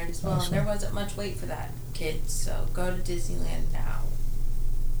Lightyear ride as well. Awesome. And there wasn't much wait for that, kids. So go to Disneyland now.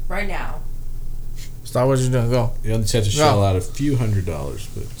 Right now. Stop what you're doing. Go. You just have to shell out a few $100s,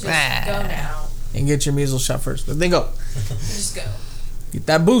 but Just go now. And get your measles shot first. But then go. Just go. Get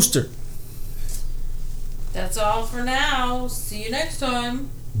that booster. That's all for now. See you next time.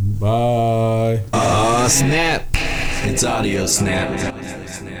 bye. Snap. It's audio snap.